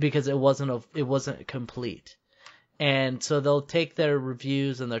 Because it wasn't complete. And so they'll take their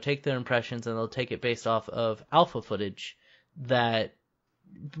reviews and they'll take their impressions and they'll take it based off of alpha footage that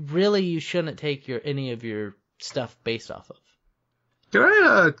really you shouldn't take any of your stuff based off of.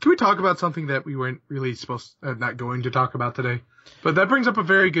 Can we talk about something that we weren't really not going to talk about today? But that brings up a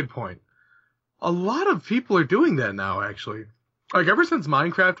very good point. A lot of people are doing that now, actually. Like, ever since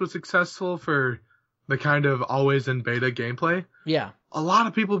Minecraft was successful for the kind of always in beta gameplay. Yeah. A lot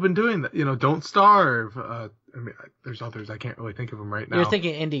of people have been doing that. You know, Don't Starve. I mean, there's others. I can't really think of them right now. You're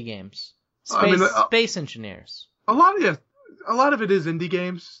thinking indie games. Space Engineers. A lot of it is indie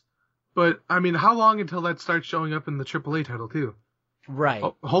games. But, I mean, how long until that starts showing up in the AAA title, too? Right.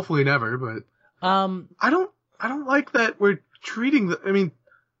 Hopefully never, but... I don't like that we're treating I mean,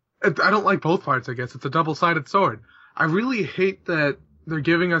 I don't like both parts, I guess. It's a double-sided sword. I really hate that they're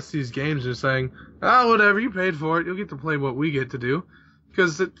giving us these games and saying, whatever, you paid for it, you'll get to play what we get to do.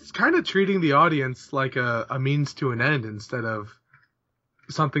 Because it's kind of treating the audience like a means to an end instead of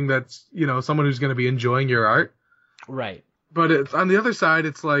something that's, you know, someone who's going to be enjoying your art. Right. But it's, on the other side,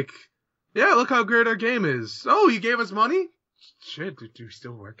 it's like, yeah, look how great our game is. Oh, you gave us money? Shit, do you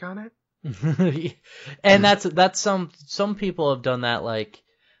still work on it? And that's some people have done that. Like,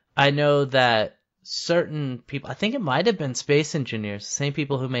 I know that certain people, I think it might have been Space Engineers, the same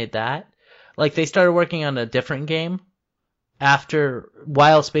people who made that. Like, they started working on a different game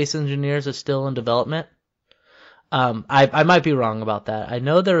while Space Engineers is still in development. I might be wrong about that. I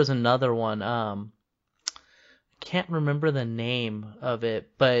know there was another one. Can't remember the name of it,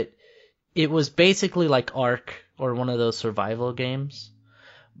 but it was basically like Ark or one of those survival games,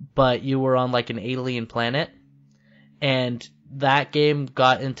 but you were on like an alien planet, and that game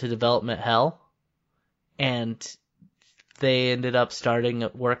got into development hell, and they ended up starting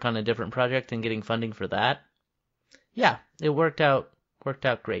work on a different project and getting funding for that. Yeah, it worked out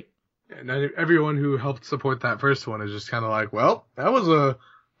great. And everyone who helped support that first one is just kind of like, well, that was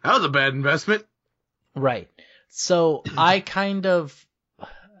a bad investment. Right. So I kind of,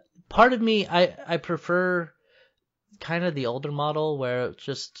 part of me, I prefer kind of the older model where it's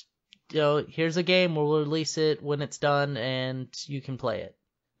just, here's a game, we'll release it when it's done and you can play it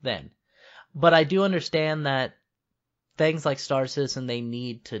then. But I do understand that things like Star Citizen, they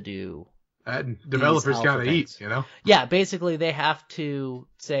need to do. And developers gotta eat, Yeah, basically they have to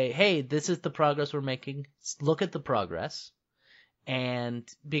say, hey, this is the progress we're making. Look at the progress. And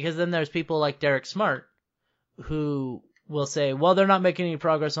because then there's people like Derek Smart who will say, well, they're not making any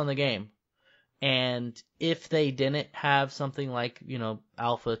progress on the game. And if they didn't have something like,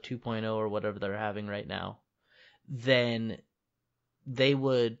 Alpha 2.0 or whatever they're having right now, then they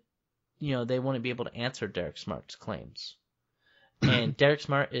would, they wouldn't be able to answer Derek Smart's claims. And Derek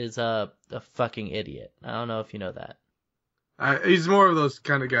Smart is a fucking idiot. I don't know if you know that. He's more of those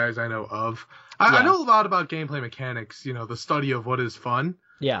kind of guys I know of. I know a lot about gameplay mechanics, the study of what is fun.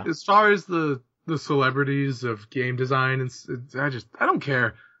 Yeah. As far as the celebrities of game design, I don't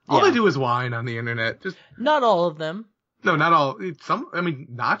care. All they do is whine on the internet. Just not all of them. No, not all.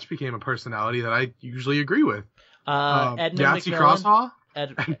 Notch became a personality that I usually agree with. Edmund Yahtzee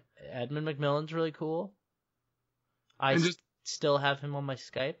McMillan. Edmund McMillan's really cool. I still have him on my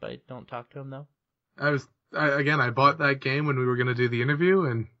Skype. I don't talk to him though. I bought that game when we were going to do the interview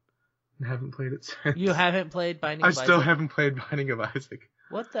and haven't played it since. You haven't played Binding of Isaac? I still haven't played Binding of Isaac.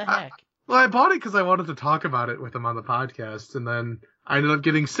 What the heck? I bought it because I wanted to talk about it with him on the podcast, and then I ended up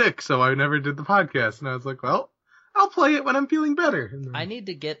getting sick, so I never did the podcast. And I was like, well, I'll play it when I'm feeling better. I need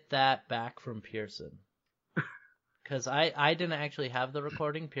to get that back from Pearson. Because I didn't actually have the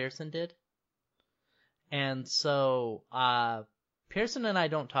recording. Pearson did. And so, Pearson and I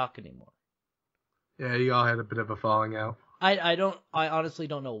don't talk anymore. Yeah, you all had a bit of a falling out. I honestly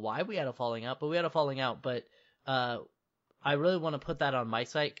don't know why we had a falling out, but we had a falling out. But I really want to put that on my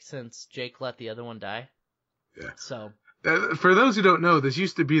site since Jake let the other one die. Yeah. So. For those who don't know, this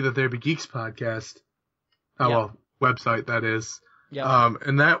used to be the There Be Geeks podcast. Well, website that is. Yeah.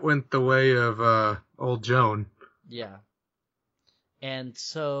 And that went the way of old Joan. Yeah. And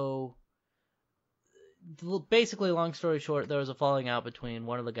so, basically, long story short, there was a falling out between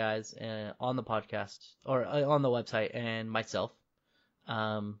one of the guys on the podcast, or on the website, and myself.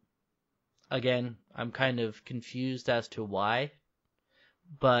 Again, I'm kind of confused as to why,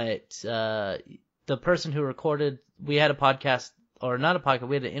 but the person who recorded, we had a podcast, or not a podcast,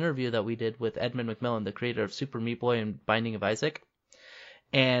 we had an interview that we did with Edmund McMillan, the creator of Super Meat Boy and Binding of Isaac,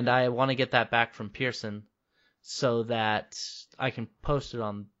 and I want to get that back from Pearson so that I can post it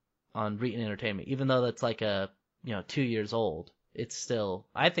on Reetin Entertainment, even though that's like 2 years old. It's still,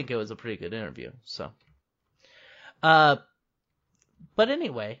 I think it was a pretty good interview. So, but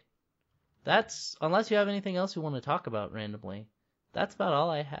anyway, that's, unless you have anything else you want to talk about randomly, that's about all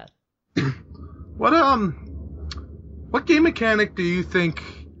I had. What game mechanic do you think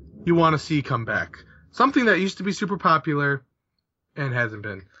you want to see come back? Something that used to be super popular and hasn't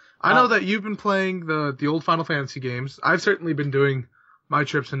been. I know that you've been playing the old Final Fantasy games. I've certainly been doing my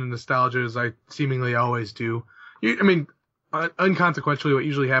trips into nostalgia, as I seemingly always do. Inconsequentially, what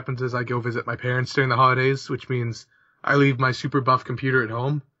usually happens is I go visit my parents during the holidays, which means I leave my super buff computer at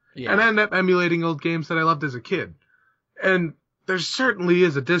home, and I end up emulating old games that I loved as a kid. And there certainly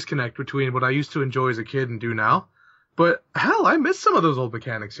is a disconnect between what I used to enjoy as a kid and do now. But hell, I miss some of those old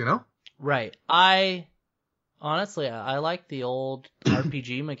mechanics, Right. Honestly, I like the old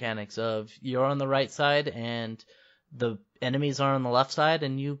RPG mechanics of you're on the right side and the enemies are on the left side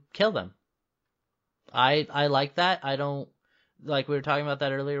and you kill them. I like that. I don't, like we were talking about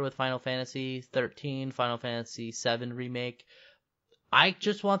that earlier with Final Fantasy 13, Final Fantasy 7 Remake. I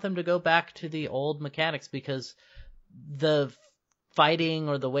just want them to go back to the old mechanics because the fighting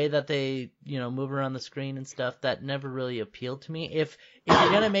or the way that they, move around the screen and stuff, that never really appealed to me. If you're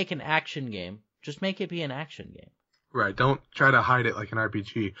going to make an action game, just make it be an action game. Right, don't try to hide it like an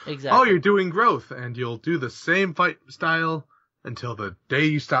RPG. Exactly. Oh, you're doing growth, and you'll do the same fight style until the day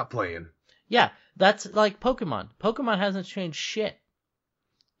you stop playing. Yeah, that's like Pokemon. Pokemon hasn't changed shit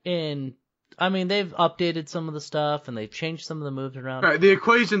in, I mean, they've updated some of the stuff and they've changed some of the moves around. Right, the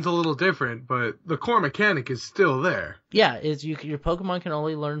equation's a little different, but the core mechanic is still there. Yeah, your Pokemon can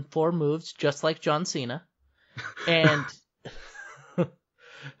only learn 4 moves, just like John Cena, and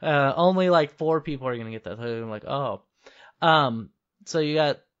only like 4 people are gonna get that. So I'm like, oh, so you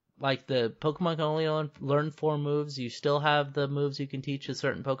got like the Pokemon can only learn 4 moves. You still have the moves you can teach a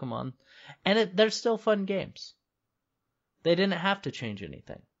certain Pokemon, and they're still fun games. They didn't have to change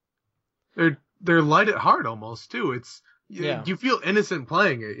anything. They're light at heart almost too. It's Yeah. you feel innocent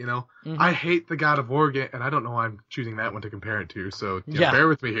playing it, you know. Mm-hmm. I hate the God of War game, and I don't know why I'm choosing that one to compare it to. So Yeah. bear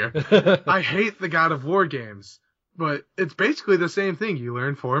with me here. I hate the God of War games, but it's basically the same thing. You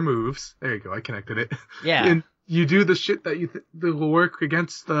learn 4 moves. There you go. I connected it. Yeah. And you do the shit that that will work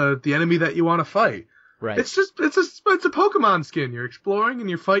against the enemy that you want to fight. Right. It's a Pokemon skin. You're exploring and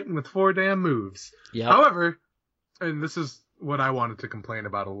you're fighting with 4 damn moves. Yeah. However, and this is what I wanted to complain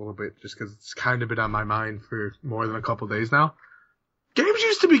about a little bit, just because it's kind of been on my mind for more than a couple days now. Games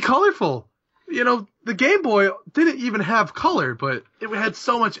used to be colorful. You know, the Game Boy didn't even have color, but it had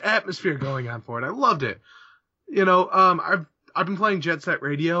so much atmosphere going on for it. I loved it. You know, I've been playing Jet Set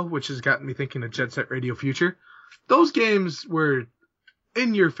Radio, which has gotten me thinking of Jet Set Radio Future. Those games were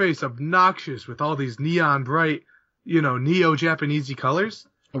in your face, obnoxious with all these neon bright, you know, neo-Japanesey colors.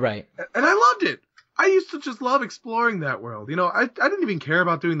 Right. And I loved it. I used to just love exploring that world. You know, I didn't even care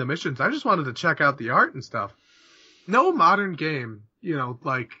about doing the missions. I just wanted to check out the art and stuff. No modern game, you know,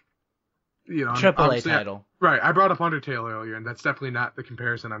 like, you know, AAA title. Right. I brought up Undertale earlier, and that's definitely not the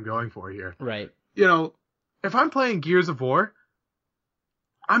comparison I'm going for here. Right. You know, if I'm playing Gears of War,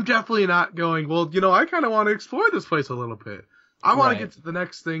 I'm definitely not going, well, you know, I kind of want to explore this place a little bit. I want to get to the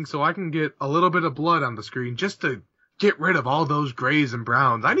next thing so I can get a little bit of blood on the screen just to get rid of all those grays and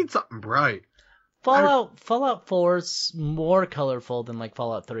browns. I need something bright. Fallout 4 is more colorful than like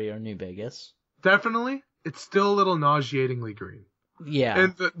Fallout 3 or New Vegas. Definitely. It's still a little nauseatingly green. Yeah.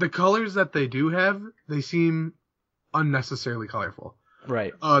 And the colors that they do have, they seem unnecessarily colorful.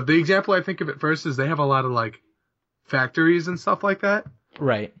 Right. The example I think of at first is they have a lot of like factories and stuff like that.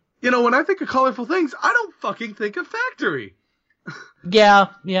 Right. You know, when I think of colorful things, I don't fucking think of factory. Yeah.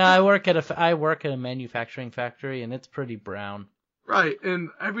 I work at a manufacturing factory and it's pretty brown. Right, and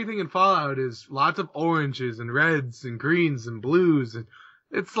everything in Fallout is lots of oranges and reds and greens and blues, and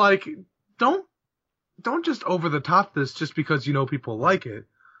it's like, don't just over the top this just because you know people like it.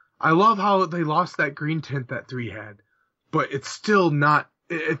 I love how they lost that green tint that 3 had, but it's still not,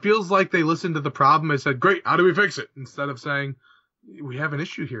 it feels like they listened to the problem and said, great, how do we fix it? Instead of saying, we have an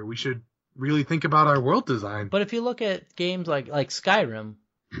issue here, we should really think about our world design. But if you look at games like Skyrim,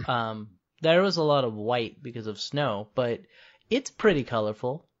 there was a lot of white because of snow, but it's pretty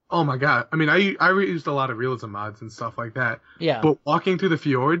colorful. Oh my god. I mean, I used a lot of realism mods and stuff like that. Yeah. But walking through the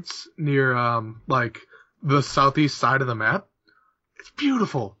fjords near, like, the southeast side of the map, it's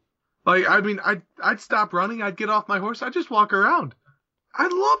beautiful. Like, I mean, I'd stop running, I'd get off my horse, I'd just walk around. I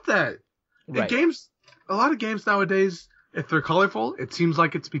love that. Right. A lot of games nowadays, if they're colorful, it seems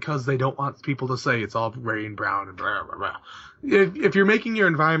like it's because they don't want people to say it's all gray and brown and blah, blah, blah. If you're making your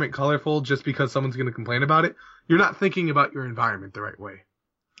environment colorful just because someone's going to complain about it, you're not thinking about your environment the right way.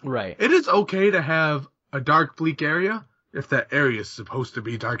 Right. It is okay to have a dark, bleak area if that area is supposed to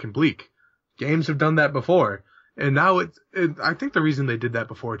be dark and bleak. Games have done that before. And now I think the reason they did that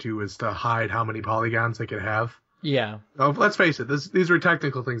before too is to hide how many polygons they could have. Yeah. Let's face it, these were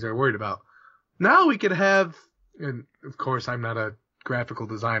technical things they're worried about. Now we could have, and of course I'm not a graphical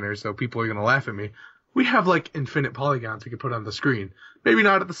designer, so people are going to laugh at me. We have like infinite polygons we could put on the screen. Maybe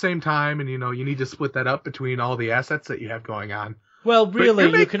not at the same time, and you know, you need to split that up between all the assets that you have going on. Well, really,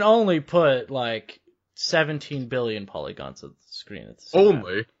 you can only put like 17 billion polygons on the screen at the same time.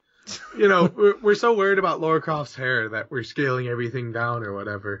 Only. You know, we're so worried about Lara Croft's hair that we're scaling everything down or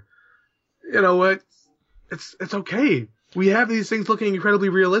whatever. You know what? It's okay. We have these things looking incredibly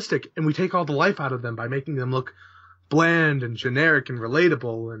realistic, and we take all the life out of them by making them look bland and generic and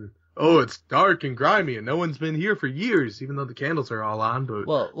relatable, and oh, it's dark and grimy, and no one's been here for years, even though the candles are all on, but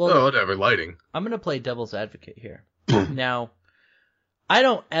well, whatever, lighting. I'm going to play devil's advocate here. Now, I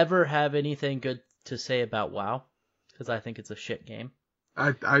don't ever have anything good to say about WoW, because I think it's a shit game.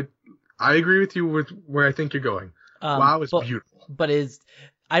 I agree with you with where I think you're going. WoW is beautiful. But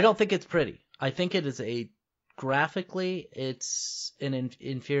I don't think it's pretty. I think it is graphically, it's an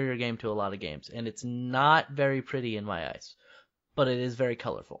inferior game to a lot of games, and it's not very pretty in my eyes, but it is very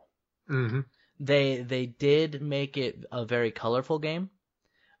colorful. Mm-hmm. They did make it a very colorful game,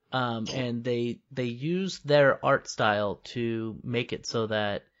 and they used their art style to make it so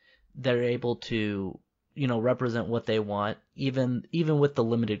that they're able to represent what they want, even with the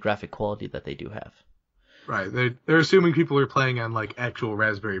limited graphic quality that they do have. Right. They're assuming people are playing on like actual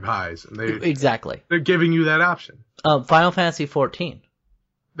Raspberry Pis, and Exactly. they're giving you that option. Final Fantasy 14.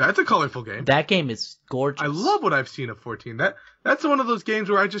 That's a colorful game. That game is gorgeous. I love what I've seen of 14. That's one of those games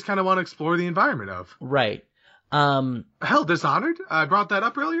where I just kind of want to explore the environment of. Right. Hell, Dishonored. I brought that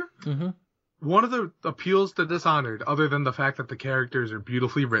up earlier. Mm-hmm. One of the appeals to Dishonored, other than the fact that the characters are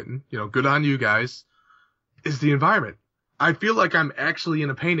beautifully written, good on you guys, is the environment. I feel like I'm actually in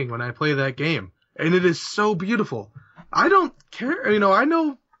a painting when I play that game. And it is so beautiful. I don't care. I know,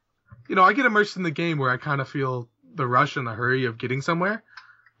 I get immersed in the game where I kind of feel the rush and the hurry of getting somewhere.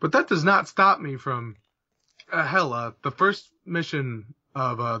 But that does not stop me from, the first mission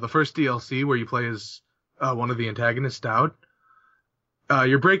of the first DLC where you play as one of the antagonists, Dowd.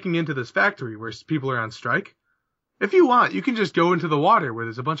 You're breaking into this factory where people are on strike. If you want, you can just go into the water where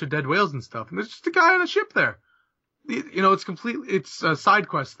there's a bunch of dead whales and stuff. And there's just a guy on a ship there. It's a side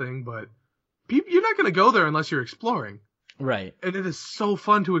quest thing, but you're not going to go there unless you're exploring. Right. And it is so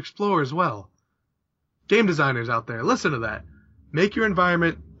fun to explore as well. Game designers out there, listen to that. Make your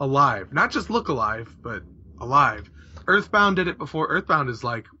environment alive. Not just look alive, but alive. Earthbound did it before. Earthbound is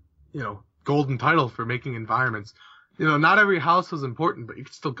like, golden title for making environments. Not every house was important, but you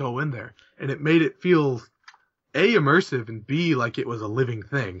could still go in there. And it made it feel, A, immersive, and B, like it was a living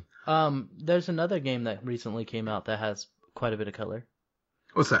thing. There's another game that recently came out that has quite a bit of color.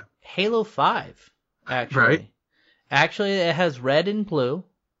 What's that? Halo 5, actually. Right. Actually, it has red and blue.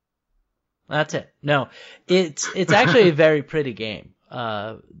 That's it. No, it's actually a very pretty game.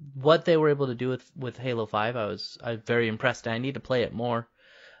 What they were able to do with Halo 5, I was very impressed. I need to play it more.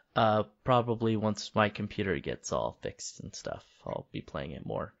 Probably once my computer gets all fixed and stuff, I'll be playing it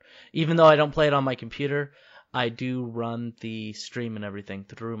more. Even though I don't play it on my computer, I do run the stream and everything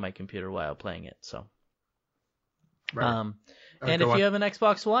through my computer while playing it. So, Right. And if you have an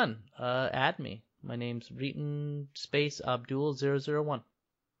Xbox One, add me. My name's Reeton Space Abdul 001.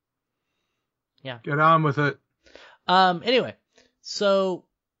 Yeah. Get on with it. Anyway, so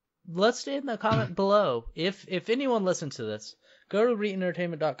let's stay in the comment below. If anyone listens to this, go to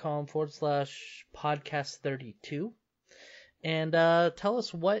reetonentertainment.com/podcast32 and tell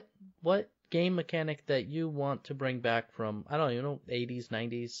us what game mechanic that you want to bring back from, I don't even know, 80s,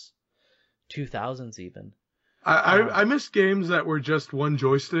 90s, 2000s even. I miss games that were just one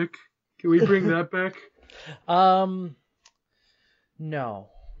joystick. Can we bring that back? No,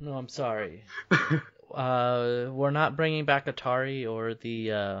 I'm sorry. We're not bringing back Atari or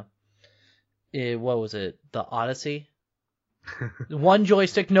the what was it? The Odyssey. One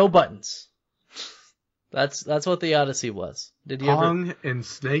joystick, no buttons. That's what the Odyssey was. Did you Pong and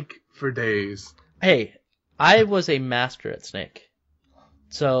Snake for days. Hey, I was a master at Snake.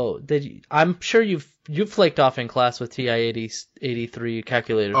 So I'm sure you've flaked off in class with TI-83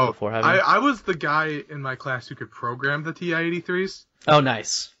 calculators before, haven't you? I was the guy in my class who could program the TI-83s. Oh,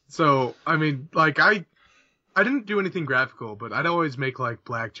 nice. So, I mean, like, I didn't do anything graphical, but I'd always make, like,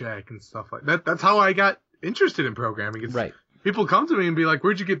 blackjack and stuff like that. That's how I got interested in programming. Right. People come to me and be like,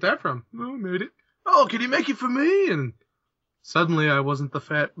 where'd you get that from? Oh, I made it. Oh, can you make it for me? And suddenly I wasn't the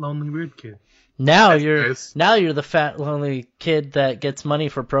fat, lonely, weird kid. Now you're the fat, lonely kid that gets money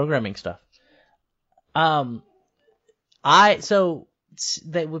for programming stuff. We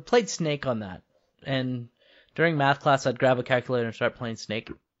played Snake on that, and during math class I'd grab a calculator and start playing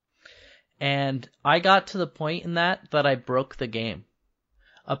Snake. And I got to the point in that I broke the game.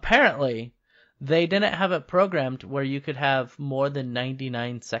 Apparently, they didn't have it programmed where you could have more than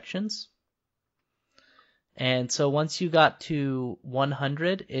 99 sections. And so once you got to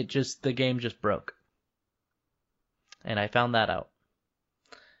 100, the game just broke. And I found that out.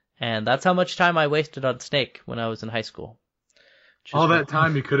 And that's how much time I wasted on Snake when I was in high school. All that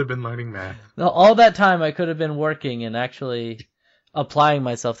time you could have been learning math. All that time I could have been working and actually applying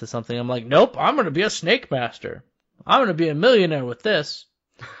myself to something. I'm like, nope, I'm going to be a Snake master. I'm going to be a millionaire with this.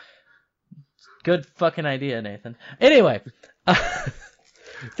 Good fucking idea, Nathan. Anyway,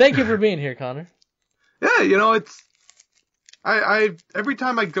 thank you for being here, Connor. Yeah, I every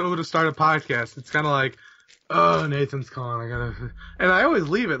time I go to start a podcast, it's kind of like, oh, Nathan's calling. And I always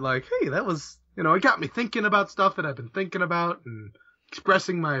leave it like, hey, that was, it got me thinking about stuff that I've been thinking about and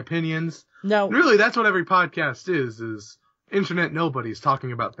expressing my opinions. Now, really, that's what every podcast is internet nobodies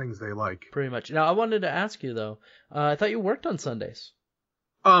talking about things they like. Pretty much. Now, I wanted to ask you, though, I thought you worked on Sundays.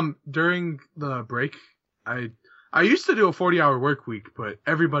 During the break, I used to do a 40-hour work week, but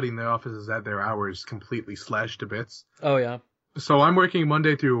everybody in the office has had their hours completely slashed to bits. Oh, yeah. So I'm working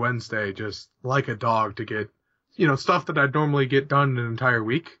Monday through Wednesday just like a dog to get, stuff that I'd normally get done in an entire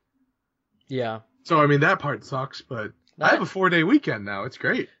week. Yeah. So, I mean, that part sucks, but I have a 4-day weekend now. It's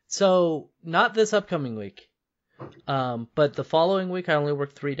great. So, not this upcoming week, but the following week I only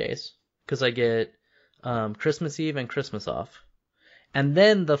work 3 days because I get Christmas Eve and Christmas off. And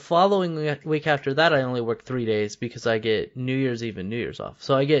then the following week after that I only work 3 days because I get New Year's Eve and New Year's off.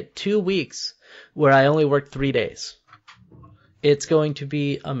 So I get 2 weeks where I only work 3 days. It's going to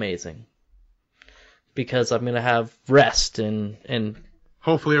be amazing because I'm going to have rest and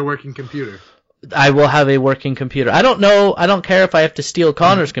hopefully a working computer. I will have a working computer. I don't care if I have to steal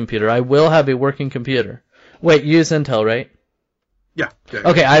Connor's computer. I will have a working computer. Wait, you use Intel, right? Yeah.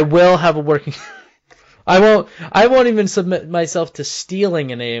 Okay, I will have a working I won't even submit myself to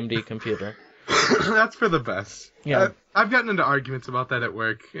stealing an AMD computer. That's for the best. Yeah. I've gotten into arguments about that at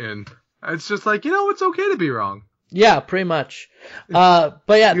work, and it's just like, it's okay to be wrong. Yeah, pretty much. But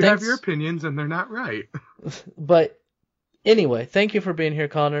yeah, you have your opinions, and they're not right. But anyway, thank you for being here,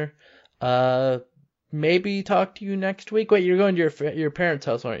 Connor. Maybe talk to you next week. Wait, you're going to your parents'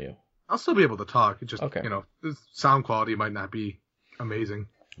 house, aren't you? I'll still be able to talk. It just, okay. The sound quality might not be amazing.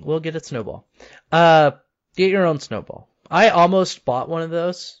 We'll get a snowball. Get your own snowball. I almost bought one of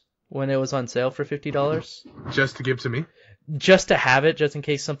those when it was on sale for $50. Just to give to me? Just to have it, just in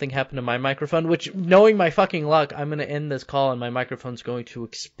case something happened to my microphone, which, knowing my fucking luck, I'm going to end this call and my microphone's going to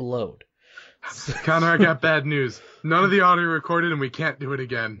explode. Connor, I got bad news. None of the audio recorded and we can't do it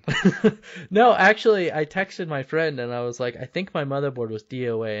again. No, actually, I texted my friend and I was like, I think my motherboard was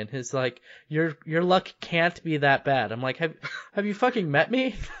DOA, and he's like, your luck can't be that bad. I'm like, have you fucking met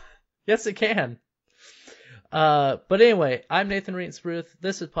me? Yes, it can. But anyway, I'm Nathan Reitensbruth.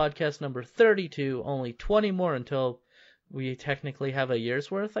 This is podcast number 32. Only 20 more until we technically have a year's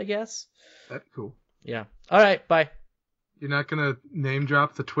worth, I guess. That's cool. Yeah. All right. Bye. You're not gonna name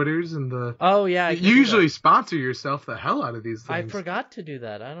drop the Twitters and the. Oh yeah. You usually sponsor yourself the hell out of these things. I forgot to do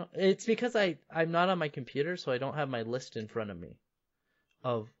that. It's because I'm not on my computer, so I don't have my list in front of me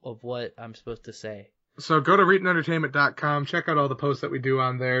of what I'm supposed to say. So go to ReetonEntertainment.com. Check out all the posts that we do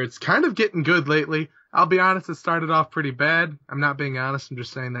on there. It's kind of getting good lately. I'll be honest, it started off pretty bad. I'm not being honest. I'm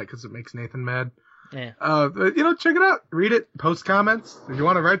just saying that because it makes Nathan mad. Yeah. Check it out. Read it. Post comments. If you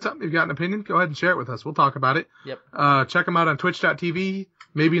want to write something, you've got an opinion, go ahead and share it with us. We'll talk about it. Yep. Check them out on Twitch.tv.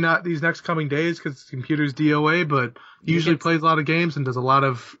 Maybe not these next coming days because the computer's DOA, but he usually plays a lot of games and does a lot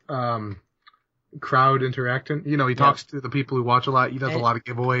of crowd interacting. He talks to the people who watch a lot. He does a lot of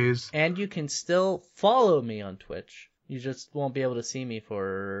giveaways. And you can still follow me on Twitch. You just won't be able to see me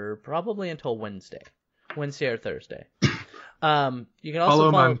for probably until Wednesday or Thursday. You can also follow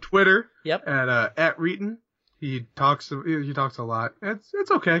him on Twitter. Yep. At Reeton. He talks a lot.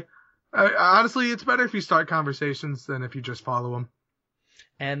 It's okay. Honestly, it's better if you start conversations than if you just follow him.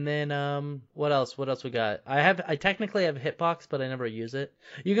 And then what else? What else we got? I technically have Hitbox, but I never use it.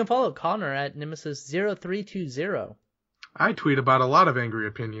 You can follow Connor at Nemesis0320. I tweet about a lot of angry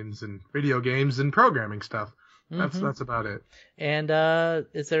opinions and video games and programming stuff. That's about it. And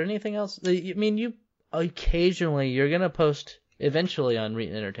is there anything else? I mean, you occasionally you're gonna post eventually on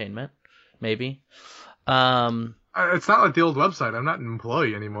Reeton Entertainment, maybe. It's not like the old website. I'm not an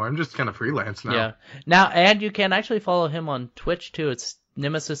employee anymore. I'm just kind of freelance now. Yeah. Now, and you can actually follow him on Twitch too. It's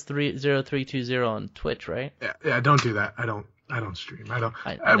Nemesis0320 on Twitch, right? Yeah. Don't do that. I don't stream.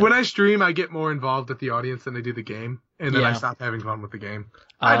 When I stream, I get more involved with the audience than I do the game, and then I stop having fun with the game.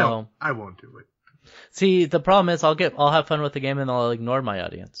 I won't do it. See, the problem is I'll have fun with the game and I'll ignore my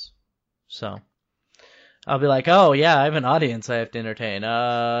audience. So I'll be like, oh yeah, I have an audience I have to entertain.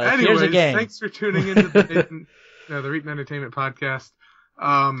 Anyways, here's a game. Thanks for tuning into the Reeton Entertainment podcast.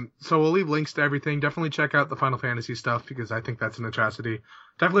 So we'll leave links to everything. Definitely check out the Final Fantasy stuff because I think that's an atrocity.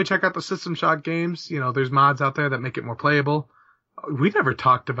 Definitely check out the System Shock games. There's mods out there that make it more playable. We never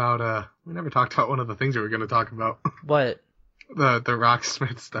talked about one of the things we were going to talk about. What? The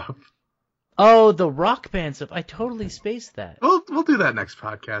Rocksmith stuff. Oh, the Rock Band stuff. I totally spaced that. We'll do that next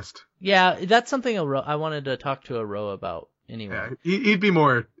podcast. Yeah, that's something I wanted to talk to Aro about anyway. Yeah, he'd be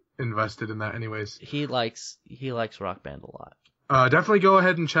more invested in that anyways. He likes Rock Band a lot. Definitely go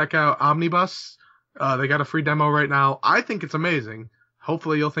ahead and check out Omnibus. They got a free demo right now. I think it's amazing.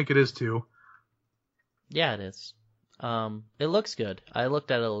 Hopefully you'll think it is too. Yeah, it is. It looks good. I looked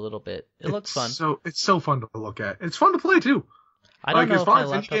at it a little bit. It looks fun. It's so fun to look at. It's fun to play too. I don't know as far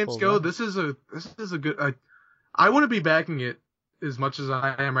as indie games go, this is a good. I wouldn't be backing it as much as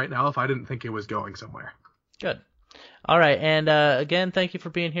I am right now if I didn't think it was going somewhere. Good. All right, and again, thank you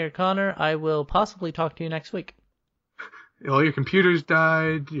for being here, Connor. I will possibly talk to you next week. Well, your computer's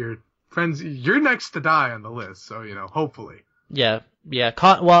died. Your friends, you're next to die on the list, so hopefully. Yeah.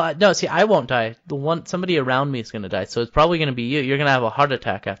 Well, no, see, I won't die. Somebody around me is going to die, so it's probably going to be you. You're going to have a heart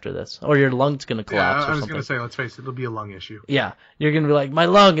attack after this, or your lung's going to collapse I or was something. going to say, let's face it, it'll be a lung issue. Yeah. You're going to be like, my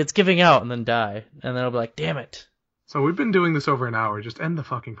lung, it's giving out, and then die. And then I'll be like, damn it. So we've been doing this over an hour. Just end the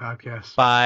fucking podcast. Bye.